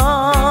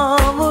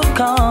love would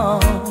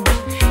come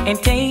and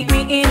take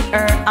me in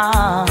her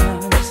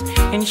arms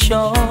and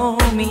show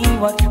me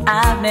what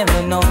I've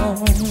never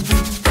known.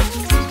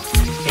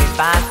 If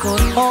I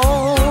could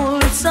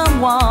hold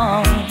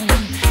someone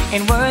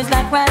in words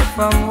like right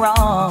from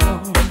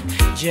wrong,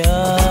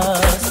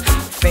 just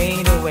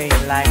fade away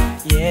like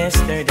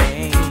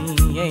yesterday.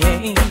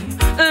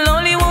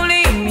 Lonely won't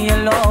leave me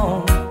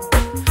alone.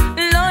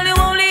 Lonely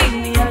won't leave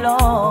me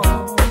alone.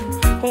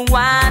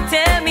 Why,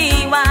 tell me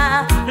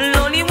why?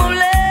 Lonely won't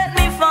let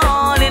me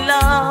fall in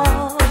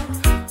love.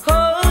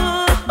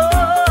 Oh,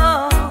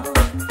 oh,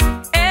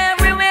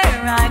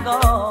 everywhere I go,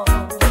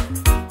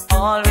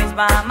 always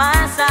by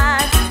my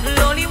side.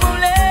 Lonely won't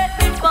let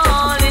me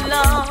fall in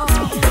love.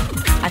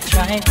 I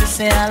tried to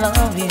say I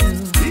love you,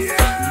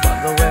 but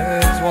the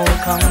words won't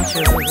come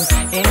true.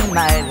 In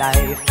my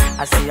life,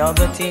 I see all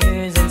the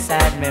tears and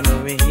sad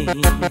memories.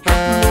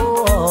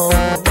 Oh,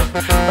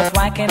 but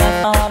why can't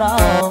I thought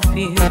of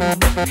you?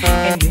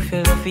 And you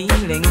feel the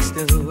feelings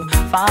too.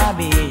 Far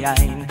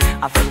behind,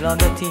 I feel all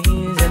the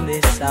tears in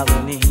this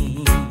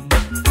agony.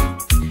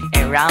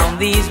 Around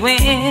these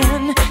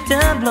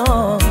winter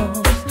blows,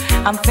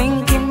 I'm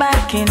thinking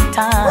back in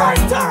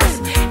times,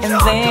 and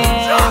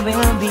there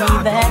will be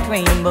that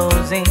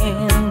rainbows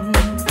in.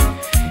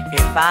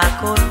 If If I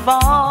could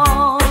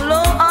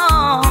follow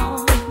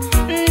on,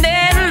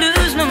 then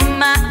lose my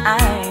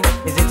mind.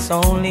 Is it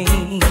only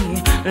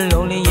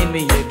lonely in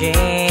me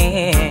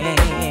again?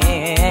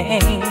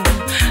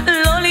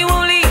 Lonely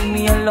won't leave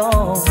me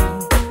alone.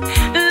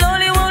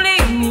 Lonely won't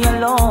leave me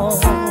alone.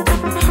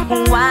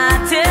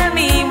 Why, tell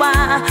me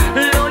why?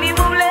 Lonely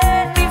won't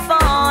let me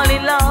fall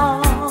in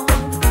love.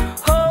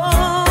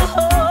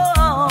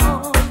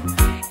 Oh,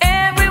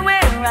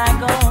 everywhere I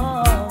go,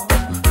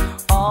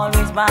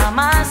 always by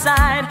my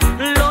side.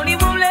 Lonely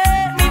won't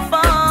let me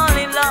fall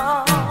in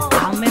love.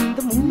 I'm in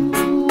the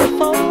mood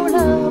for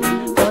love,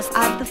 'cause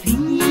I've the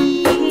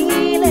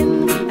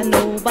feeling, and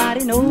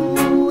nobody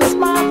knows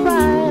my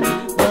pride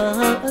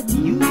but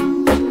you.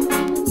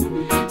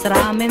 Said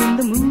I'm in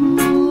the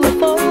mood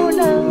for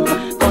love,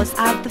 'cause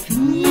I've the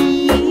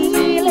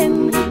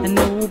feeling, and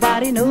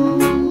nobody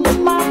knows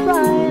my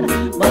pride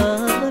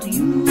but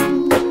you.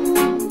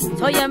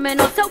 So yeah, me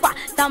no so what?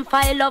 Some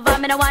file over,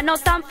 me no want no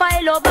some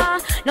file over.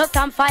 No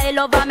some file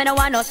over, me no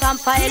want no some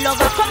file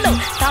over. Come on,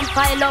 some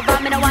file over,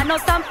 me no want no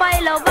some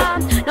file over.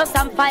 No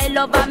some file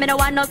over, me no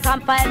want no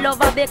some file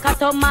over. Because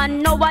some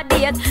man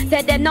nowadays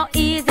say them no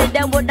easy,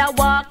 them woulda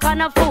walk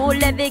on a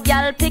fool. Every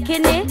girl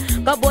picking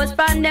it, go both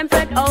from them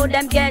fret out,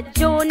 them get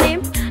June.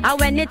 And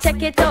when you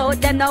check it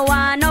out, them no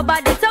want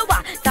nobody. So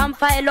what? Some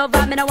file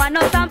over, me no want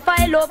no some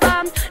file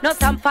over. No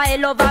some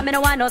file over, me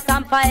no want no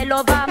some file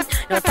over.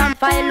 No some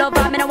file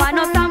over, me no want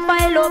no some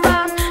file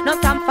over. No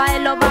some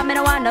file over, me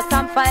no want no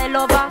some file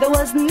over. There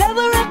was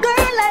never a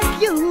girl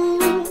like you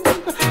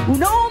who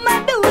know my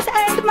do's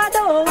and my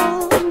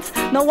don'ts.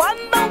 No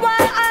wonder why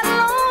I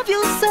love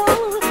you so.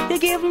 You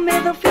give me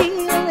the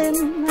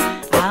feeling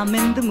I'm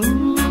in the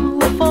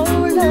mood for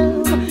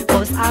love,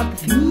 'cause I'm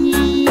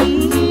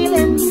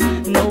feeling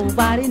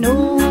nobody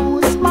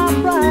knows my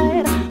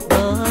pride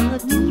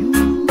but you.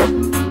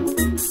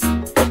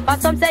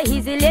 But some say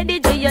he's a lady,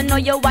 do you know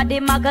you are the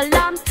muggle?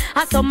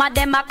 And some of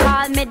them a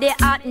call me the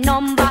hot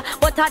number,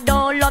 but I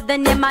don't love the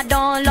name, I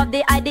don't love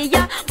the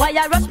idea. Why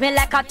you rush me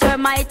like a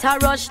termite, a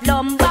rush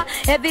lumber?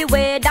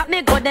 Everywhere that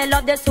me go, they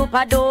love the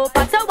super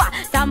duper. So what?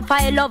 Some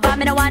file over,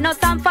 me no want no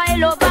some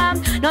file over.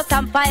 No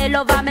some file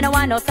over, me no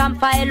want no some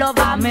file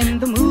over. I'm in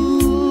the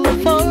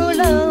mood for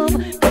love,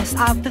 'cause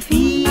I've the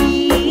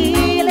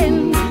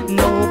feeling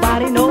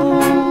nobody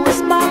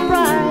knows my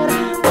pride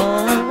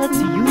but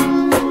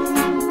you.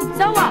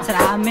 So what? Said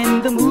I'm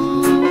in the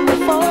mood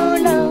for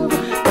love,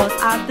 'cause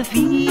I've the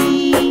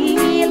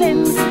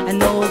feeling, and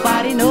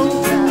nobody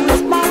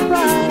knows my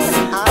pride.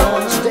 I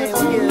wanna stay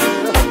with you.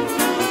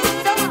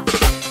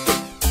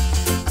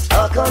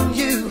 Stuck on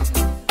you.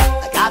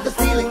 I got the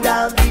feeling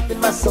down deep in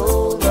my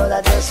soul, but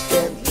I just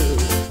can't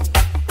lose.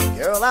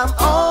 Girl, I'm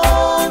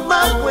on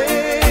my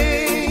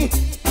way.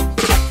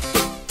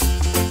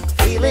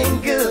 Feeling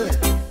good.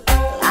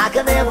 Like I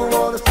never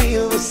wanna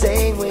feel the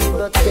same way,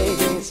 but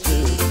baby, it's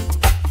true.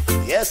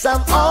 Yes,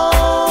 I'm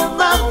on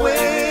my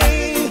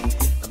way.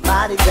 I'm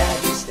mighty glad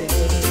you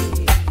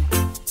stayed.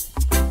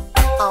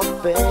 Oh,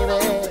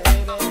 baby.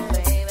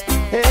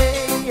 Hey,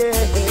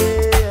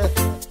 yeah.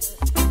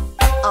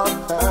 Oh,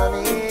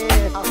 honey.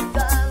 Oh,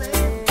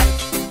 darling.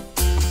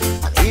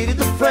 I needed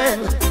a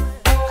friend.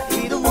 I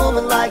need a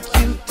woman like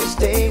you to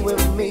stay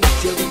with me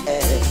till the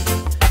end.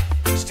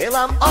 Still,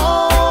 I'm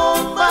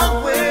on my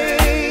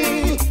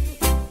way.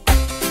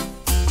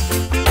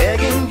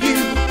 Begging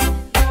you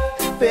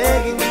to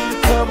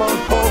come on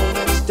home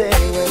and stay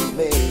with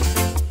me.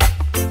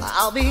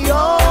 I'll be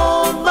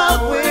on my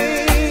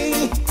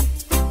way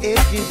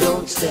if you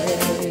don't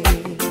stay.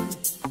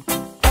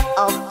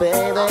 Oh,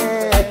 baby,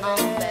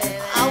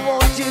 I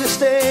want you to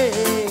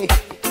stay.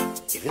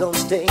 If you don't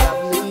stay,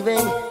 I'm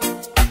leaving.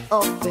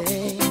 Oh,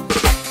 baby,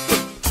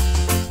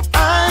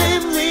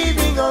 I'm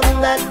leaving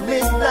on that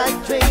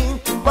midnight train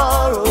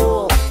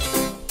tomorrow.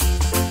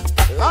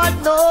 Lord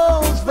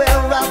knows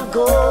where I'm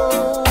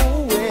going.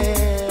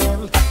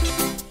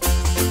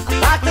 I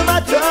packed up my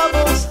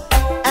troubles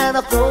and I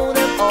throw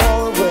them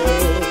all away.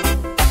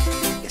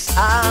 Yes,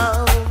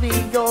 I'll be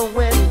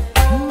going.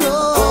 No,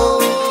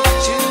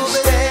 you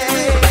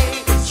stay.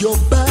 Your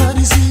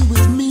body's here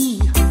with me,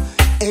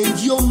 and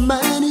your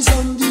mind is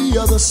on the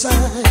other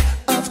side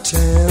of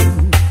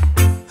town.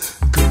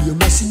 Girl, you're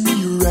messing me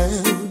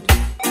around.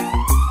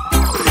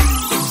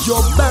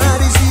 Your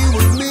body's here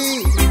with me,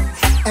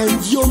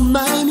 and your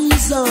mind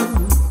is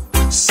on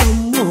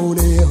someone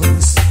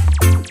else.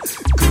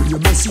 Girl, you're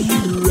messing me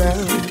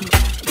around.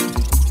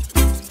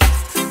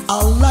 I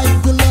like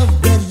the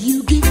love that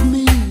you give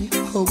me,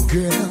 oh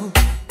girl,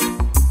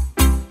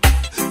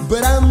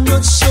 but I'm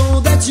not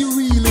sure that you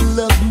really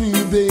love me,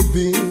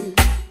 baby.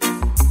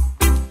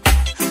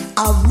 I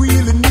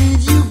really need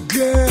you,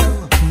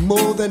 girl,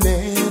 more than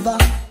ever.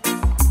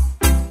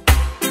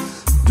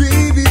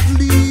 Baby,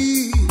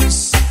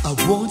 please, I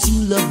want you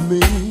to love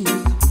me.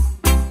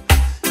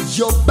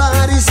 Your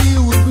body's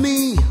here with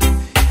me,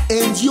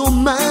 and your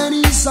mind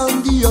is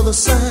on the other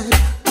side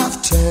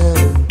of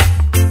town.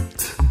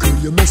 Girl,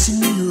 you're messing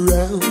me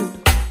around.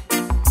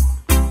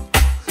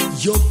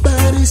 Your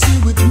body's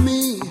here with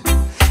me,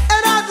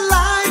 and I'd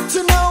like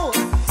to know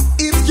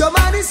if your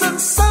mind is on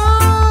somebody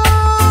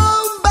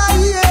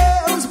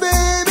else,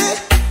 baby.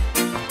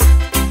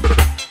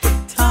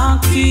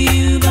 Talk to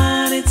you,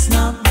 but it's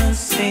not the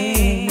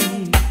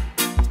same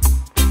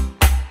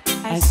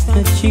as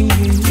touching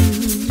you.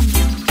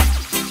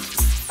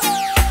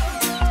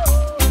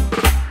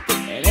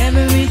 And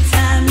every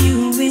time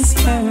you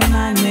whisper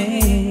my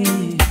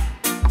name,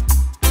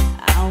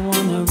 I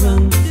wanna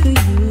run to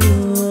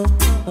you.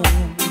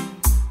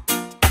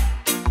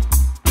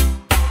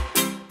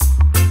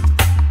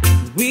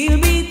 We'll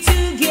be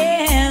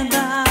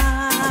together,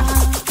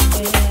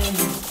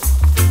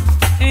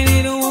 and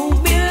it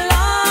won't be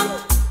long.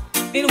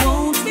 It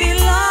won't be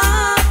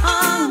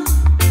long,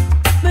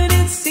 but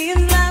it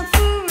seems like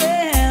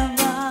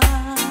forever.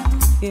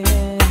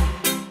 Yeah,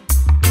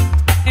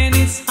 and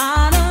it's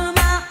hard on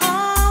my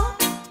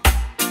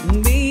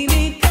own,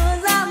 baby,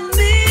 'cause I'm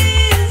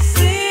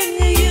missing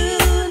you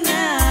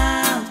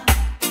now,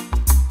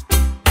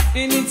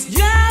 and it's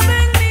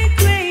driving me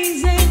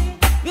crazy,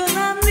 'cause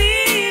I'm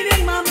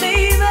needing my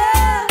baby.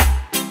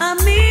 I'm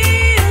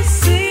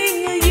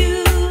missing you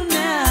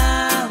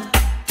now.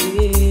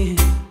 Yeah.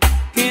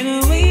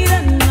 Can't wait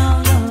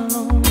another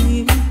long,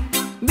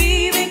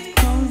 baby,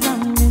 'cause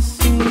I'm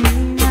missing you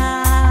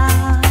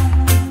now.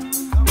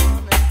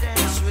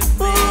 Dance with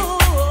me.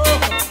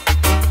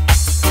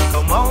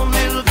 Come on,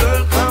 little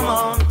girl, come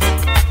on.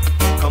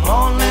 Come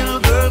on, little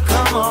girl,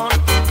 come on.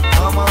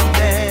 Come on,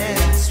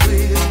 dance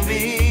with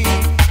me.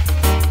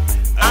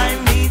 I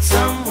need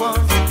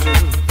someone to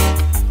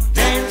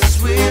dance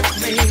with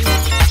me.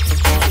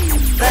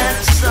 That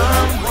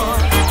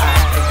someone I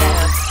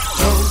have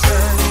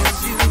chosen is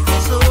you.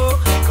 So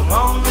come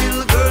on,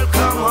 little girl,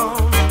 come on.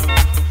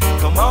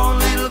 Come on,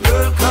 little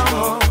girl, come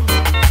on.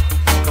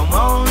 Come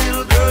on,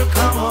 little girl,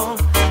 come on.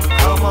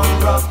 Come on,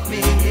 rock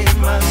me in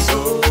my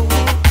soul.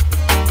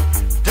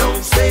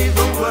 Don't say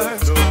the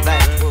words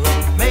that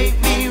would make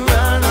me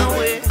run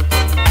away.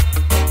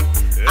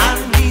 I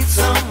need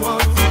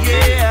someone,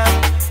 yeah,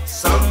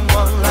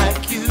 someone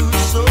like you.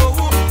 So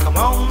come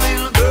on,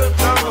 little girl,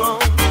 come on.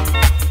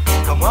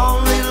 Come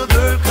on, little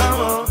girl, come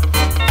on.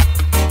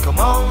 Come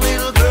on,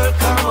 little girl,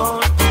 come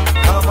on.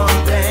 Come on,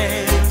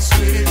 dance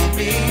with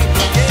me.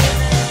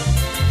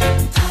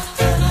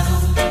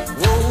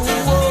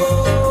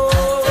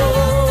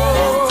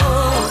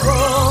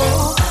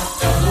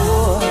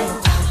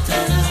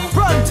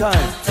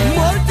 Primetime,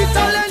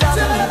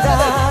 multi-talented.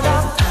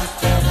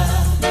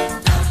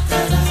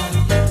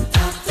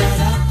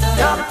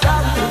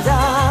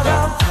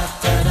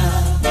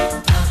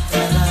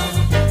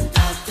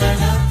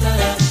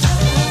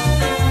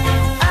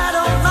 I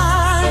don't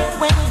mind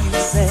when you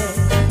say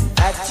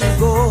that you're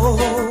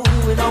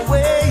going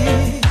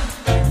away.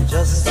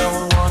 Just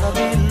don't wanna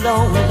be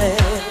lonely.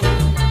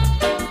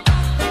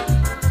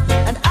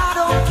 And I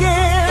don't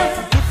care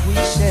if we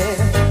share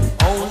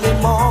only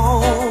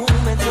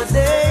moments a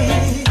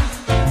day.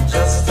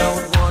 Just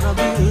don't wanna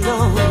be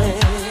lonely.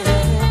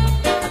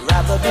 I'd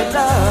rather be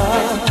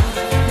loved,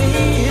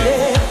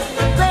 needed,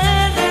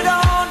 depended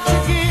on to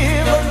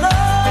give a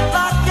love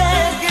I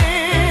can't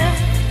give.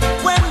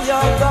 When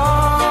you're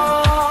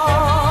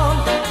gone,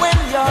 when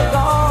you're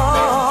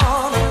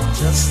gone,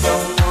 just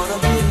don't wanna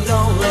be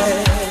lonely.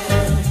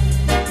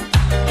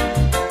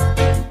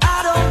 I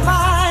don't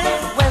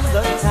mind when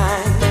the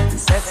time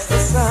sets the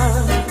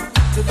sun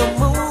to the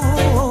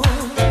moon.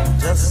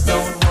 Just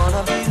don't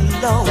wanna be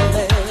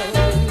lonely.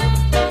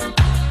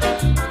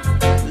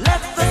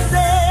 Let the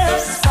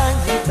stairs find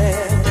you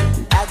there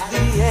at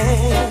the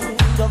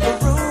end of the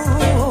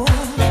room.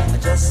 I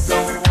just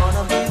don't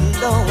wanna be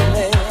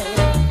lonely.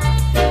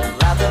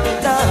 Rather be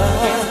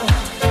loved,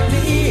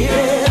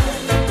 needed,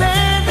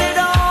 depended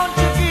on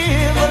to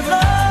give a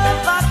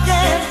love I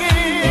can't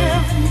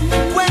give.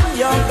 When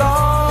you're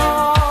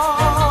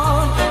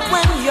gone,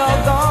 when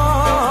you're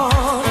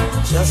gone,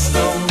 just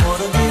don't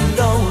wanna be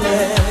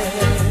lonely.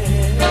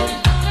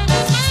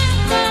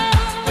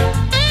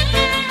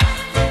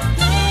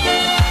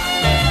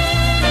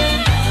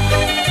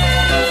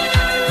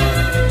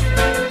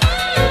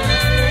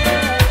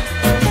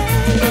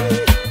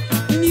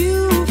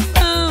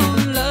 Newfound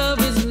love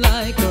is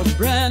like a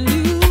brand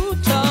new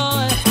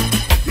toy.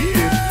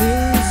 It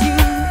fills you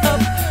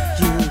up,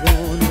 you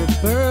wanna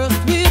burst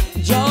with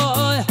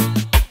joy.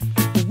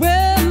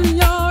 When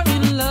you're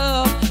in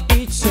love,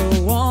 it's a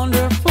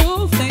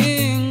wonderful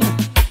thing.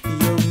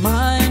 Your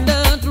mind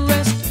at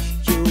rest,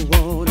 you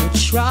wanna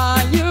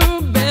try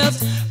your best.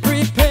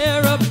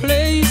 Prepare a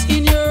place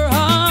in your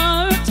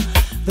heart,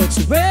 that's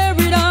where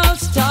it all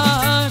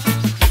starts.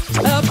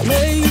 A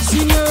place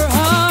in your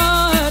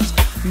heart,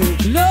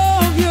 make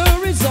love your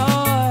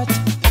resort.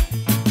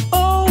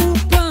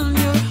 Open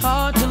your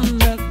heart and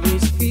let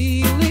these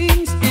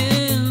feelings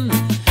in.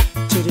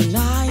 To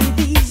deny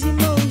these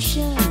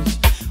emotions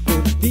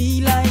would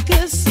be like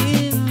a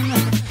sin.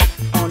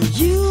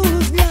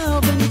 Unused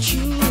love and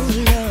true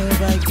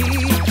love I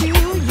give to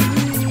you.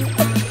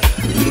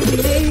 We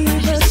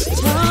made a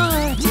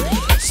start,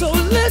 so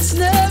let's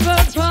never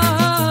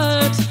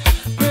part.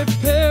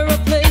 Prepare a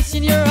place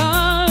in your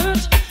heart,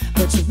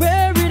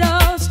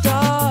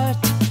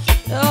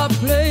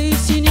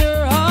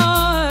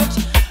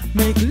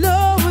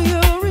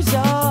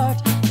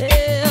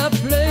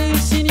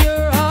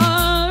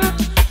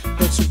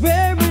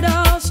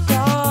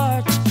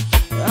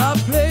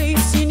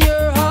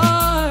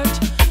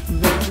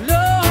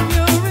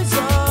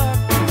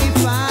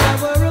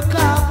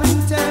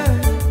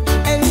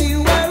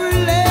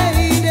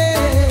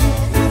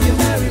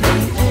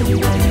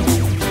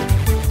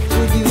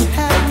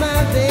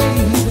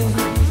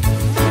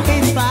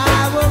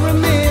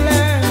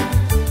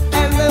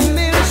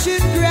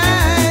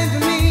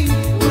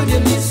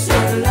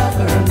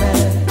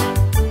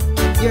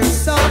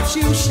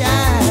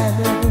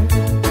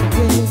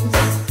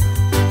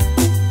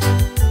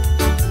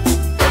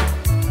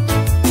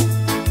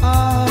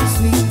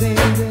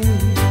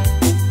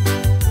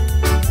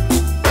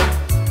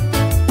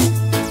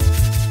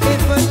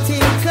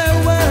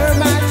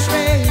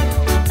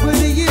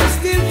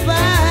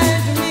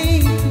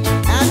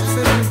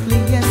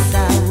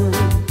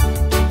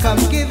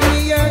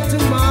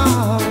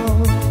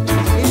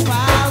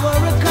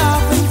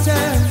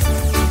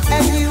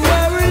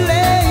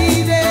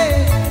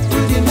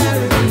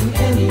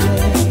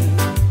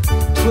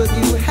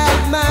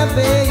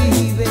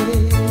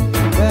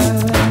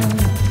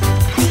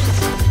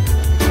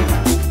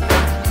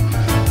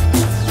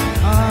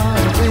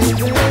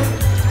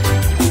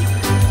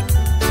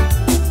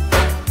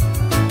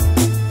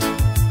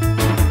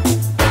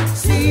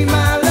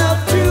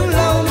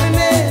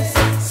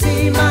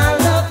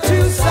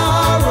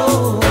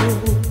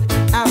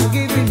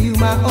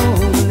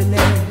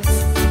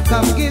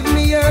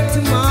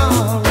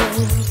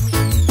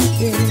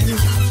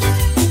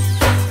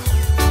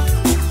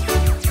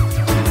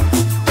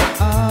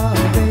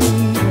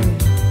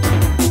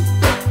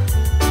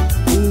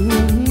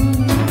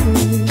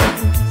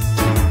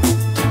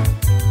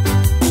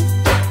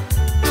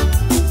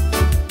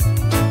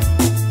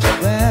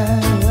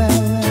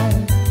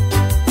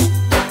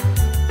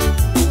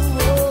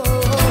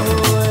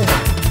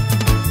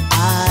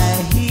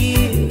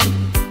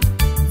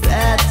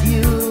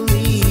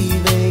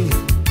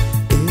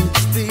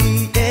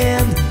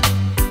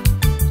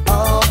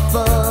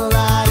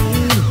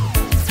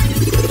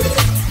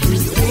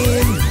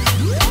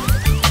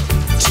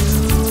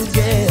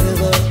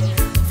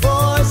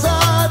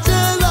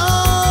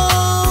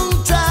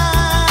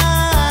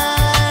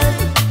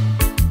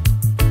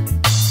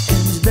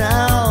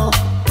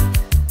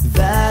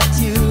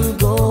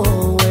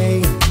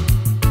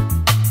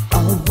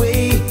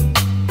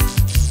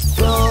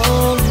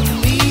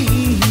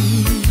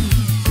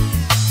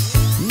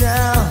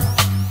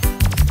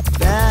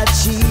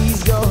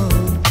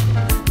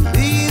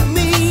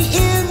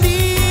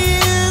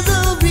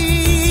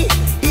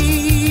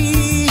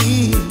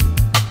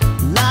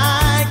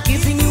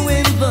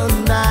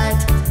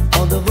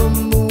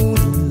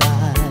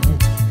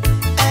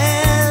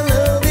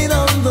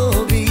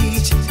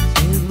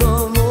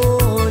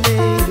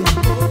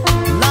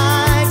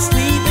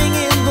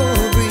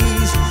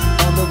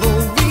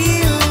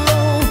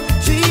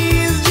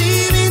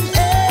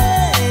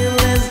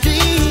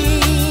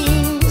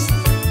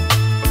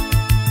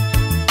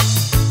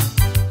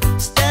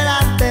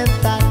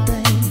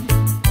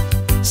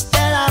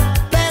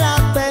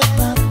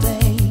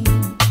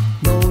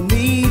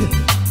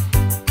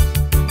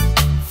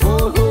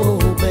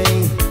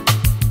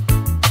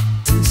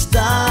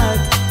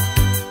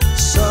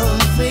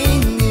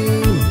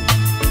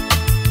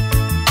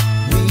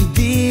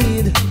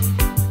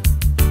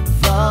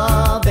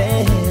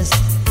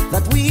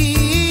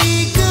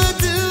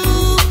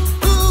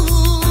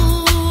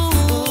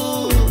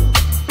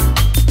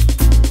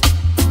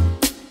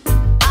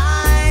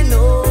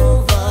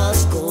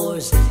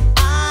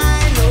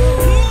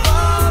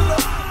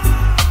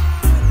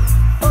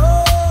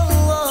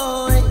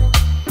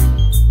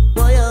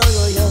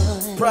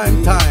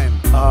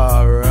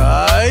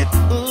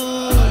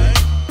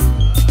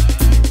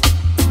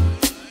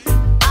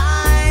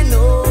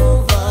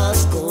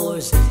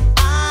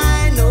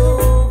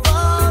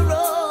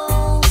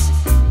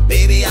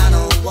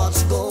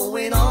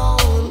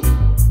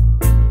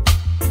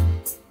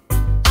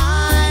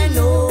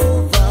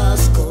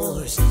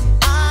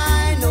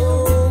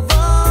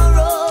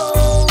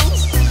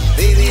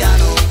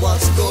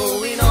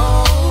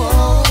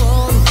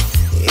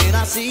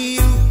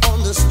 you on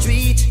the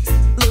street,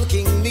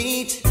 looking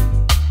neat.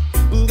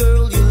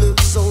 Girl, you look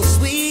so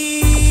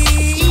sweet,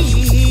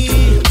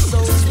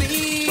 so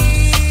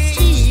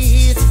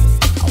sweet.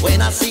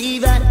 When I see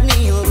that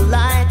neon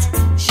light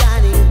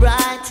shining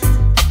bright,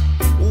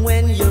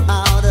 when you're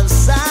out of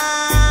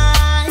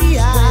sight, when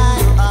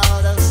you're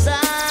out of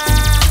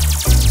sight,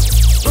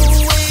 the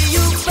way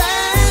you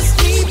pass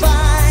me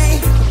by,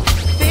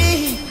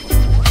 babe,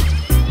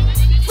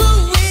 the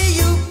way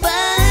you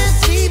pass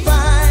me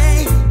by,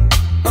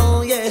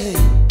 oh yeah.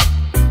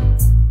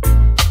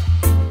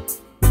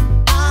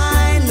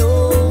 I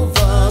know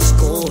the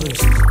scores,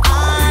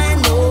 I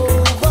know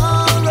the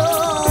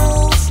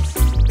roles,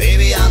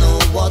 baby, I know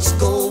what's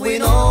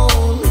going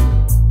on.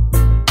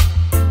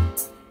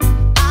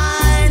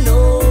 I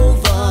know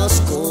the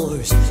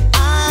scores,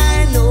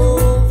 I know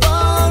the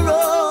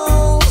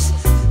roles,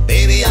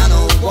 baby, I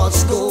know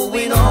what's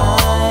going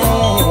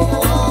on.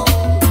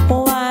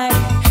 Why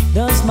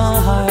does my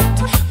heart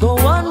go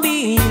on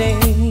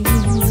beating?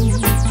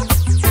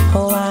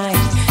 Why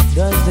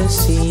does the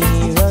sea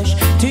rush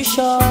to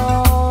shore?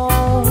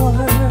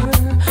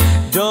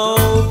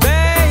 Don't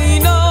they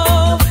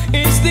know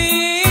it's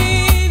the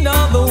end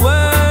of the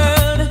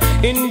world,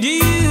 and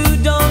you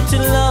don't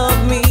love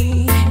me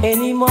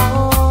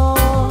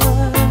anymore?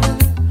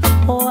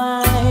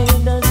 Why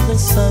does the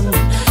sun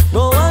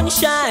go on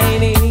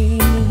shining?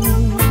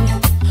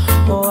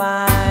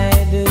 Why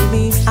do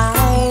these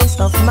eyes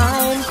of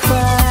mine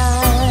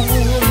cry?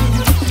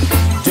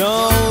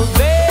 Don't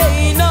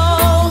they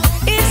know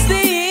it's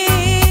the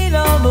end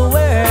of the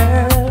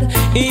world?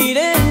 It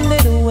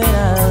ended when I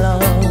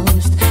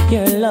lost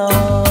your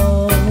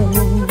love.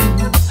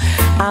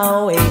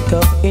 I wake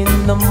up in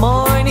the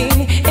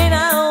morning and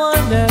I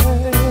wonder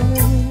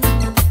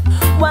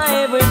why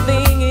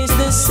everything is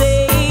the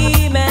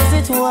same as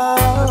it was.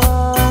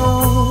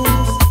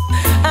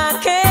 I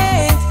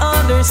can't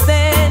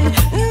understand,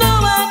 no,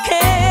 I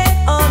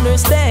can't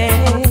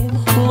understand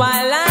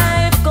why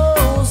life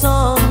goes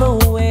on the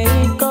way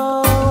it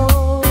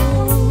goes.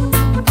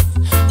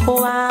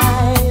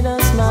 Why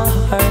does my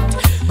heart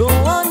go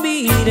on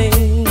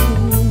beating?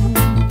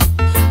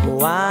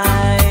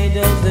 Why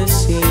does the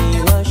sea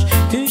rush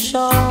to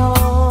shore?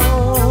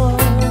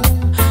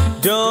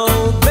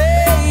 Don't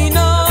they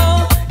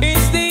know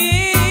it's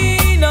the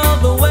end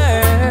of the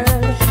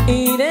world?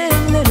 It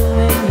ended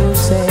when you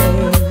say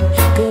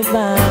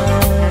goodbye.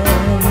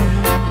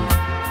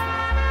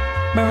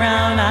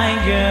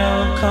 Brown-eyed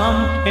girl,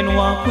 come and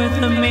walk with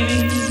me.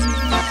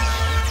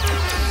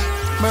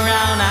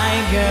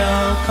 Brown-eyed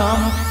girl,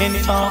 come and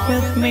talk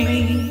with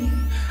me.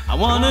 I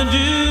wanna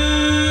do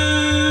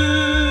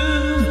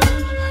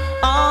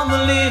all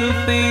the little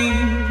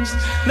things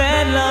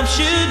that love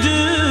should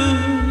do,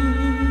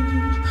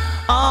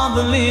 all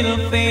the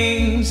little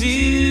things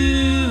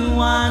you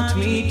want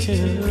me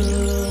to.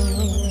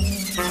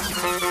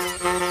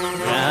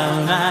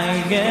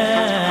 Brown-eyed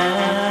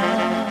girl,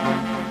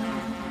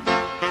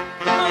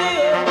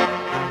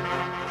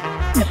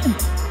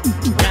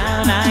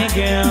 brown-eyed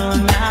girl,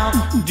 now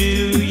do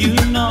you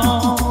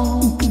know,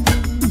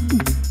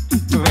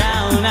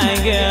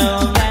 brown-eyed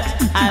girl, that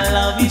I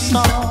love you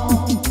so,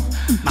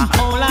 my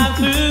whole life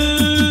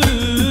through.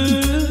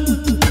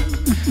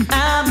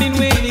 I've been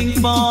waiting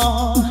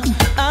for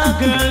a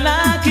girl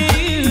like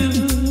you,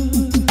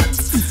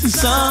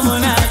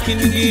 someone I can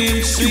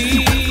give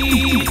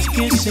sweet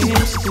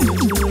kisses to.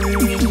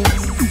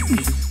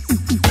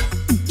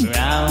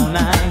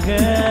 Brown-eyed girl,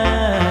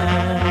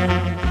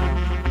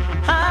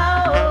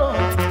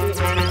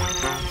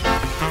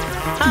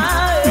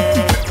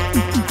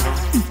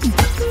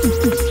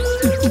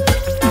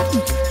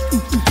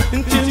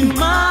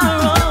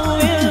 tomorrow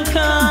will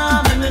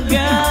come, and the girl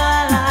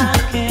I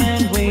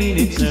can't wait.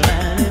 It's her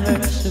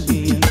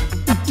anniversary,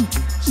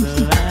 it's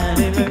her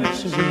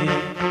anniversary.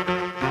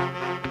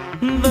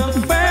 The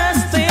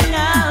first thing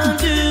I'll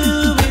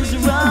do is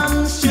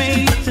run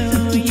straight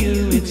to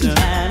you. It's her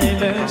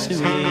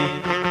anniversary,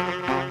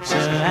 it's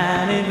her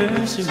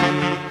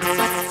anniversary,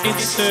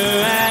 it's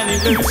her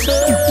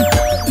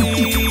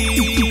anniversary,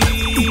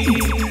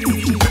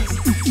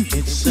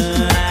 it's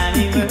her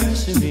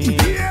anniversary.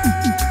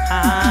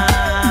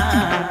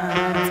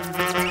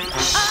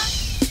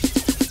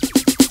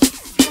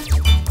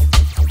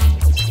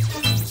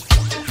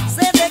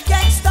 Say they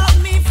can't stop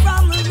me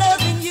from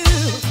loving you,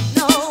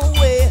 no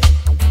way.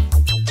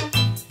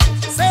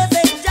 Say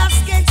they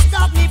just can't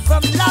stop me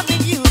from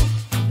loving you,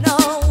 no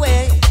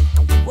way.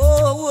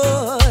 Whoa,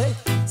 whoa.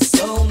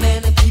 So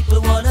many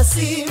people wanna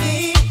see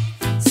me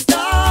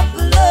stop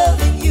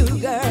loving you,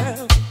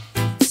 girl.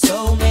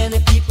 So many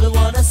people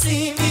wanna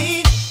see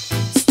me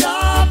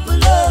stop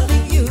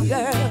loving you,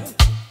 girl.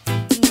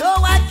 No,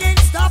 I can't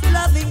stop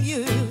loving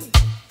you.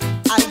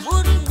 I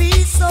wouldn't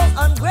be so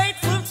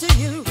ungrateful to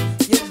you.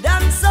 You've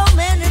done so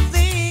many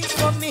things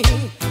for me.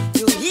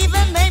 You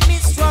even made me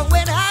strong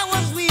when I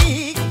was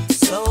weak.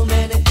 So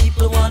many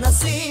people wanna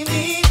see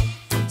me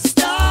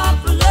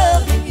stop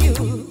loving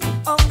you.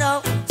 Oh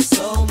no.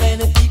 So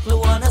many people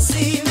wanna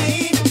see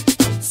me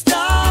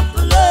stop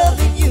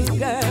loving you,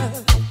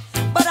 girl.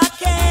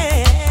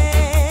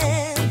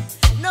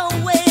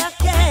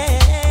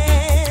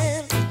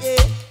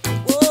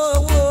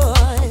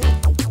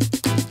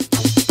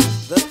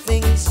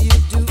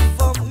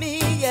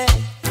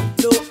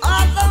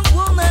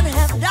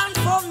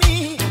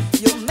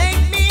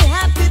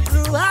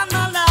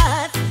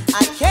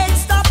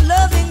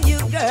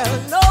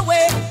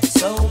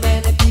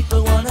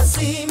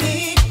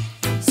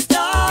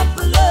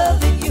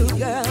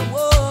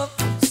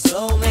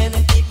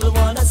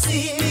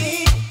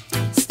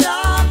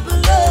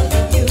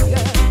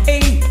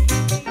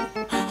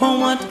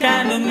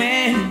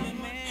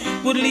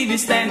 would leave you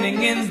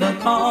standing in the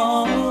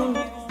cold.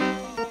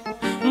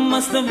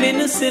 Must have been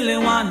a silly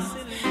one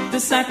to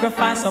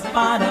sacrifice a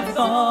pot of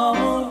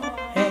gold.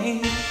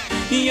 Hey,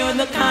 you're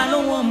the kind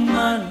of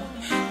woman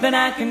that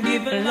I can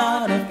give a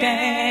lot of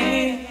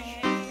cash.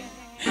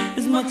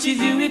 As much as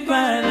you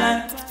require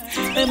life,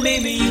 and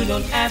maybe you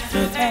don't have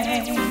to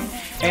pay.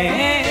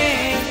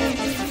 Hey,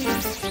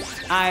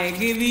 I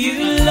give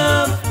you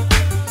love,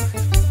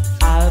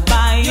 I'll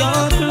buy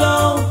your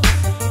clothes,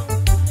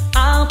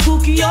 I'll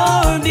cook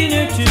your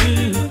dinner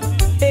too.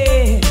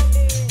 Hey,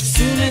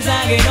 soon as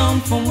I get home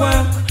from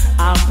work,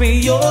 I'll pay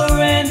your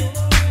rent.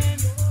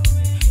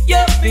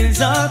 Your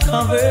bills are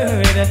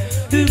covered,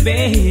 ooh,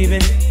 baby.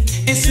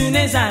 As soon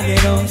as I get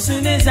home,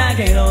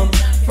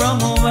 from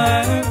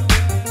work.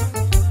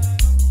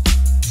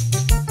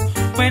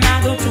 When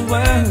I go to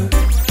work,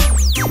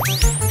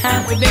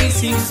 half the day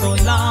seems so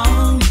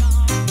long.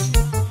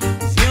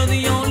 'Cause you're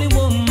the only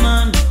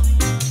woman,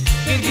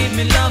 you give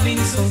me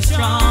loving so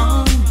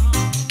strong.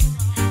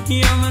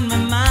 You're on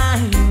my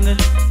mind,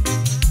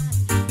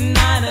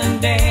 night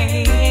and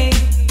day.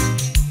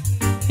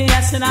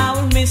 Yes, and I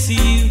will miss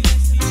you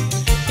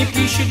if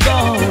you should go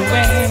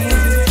away.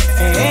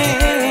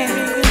 Hey,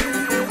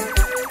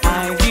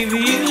 I give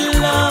you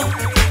love,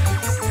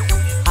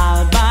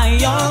 I'll buy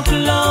your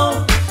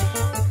clothes,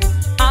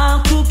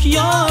 I'll cook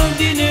your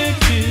dinner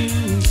too.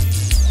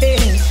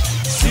 Hey,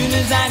 soon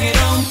as I get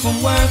home from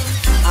work,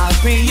 I'll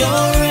pay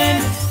your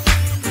rent.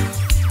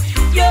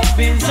 Your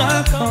bills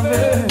are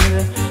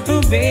covered,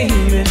 oh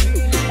baby.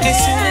 As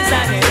soon as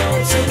I get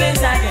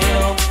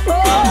home, oh.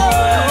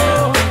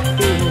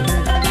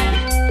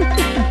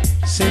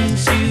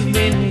 Since you've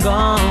been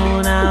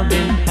gone, I've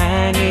been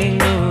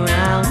hanging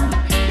around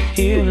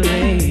here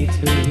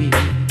lately,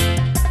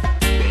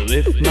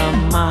 with my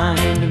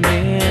mind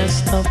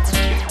messed up.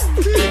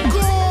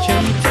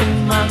 Jumped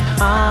in my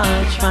car,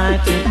 tried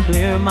to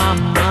clear my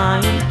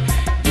mind,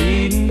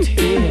 didn't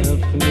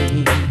help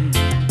me.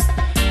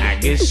 I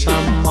guess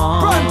I'm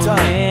all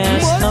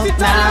messed up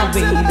now,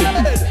 baby.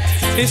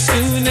 As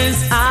soon as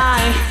I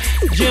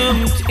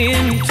jumped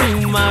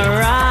into my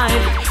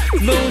ride,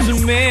 those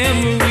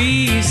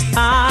memories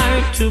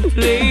start to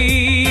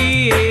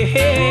play.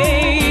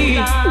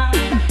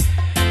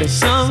 The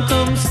song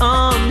comes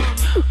on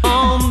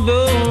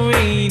the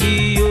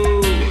radio,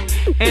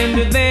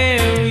 and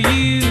there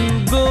you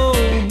go,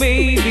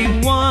 baby.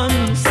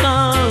 Once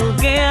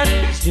again,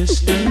 it's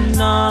just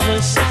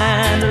another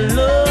sad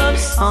love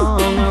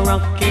song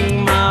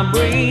rocking my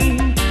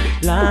brain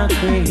like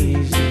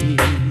crazy.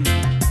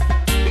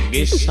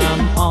 Guess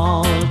I'm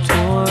all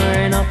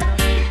torn up,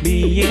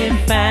 be it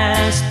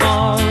fast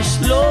or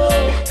slow,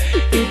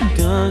 it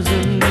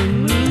doesn't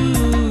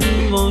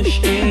move or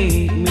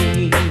shake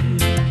me.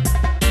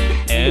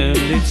 And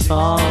it's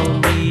all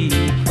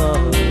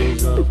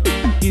because of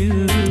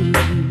you.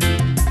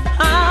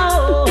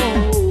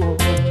 Oh,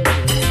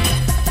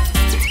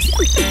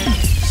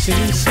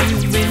 since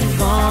you've been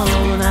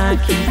gone, I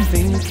keep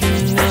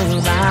thinking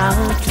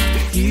about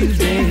you,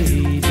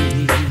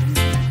 baby.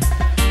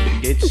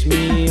 Gets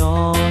me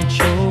all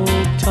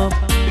choked up.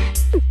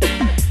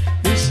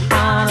 This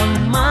heart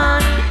of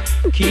mine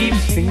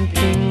keeps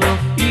thinking of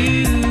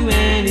you,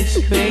 and it's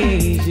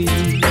crazy.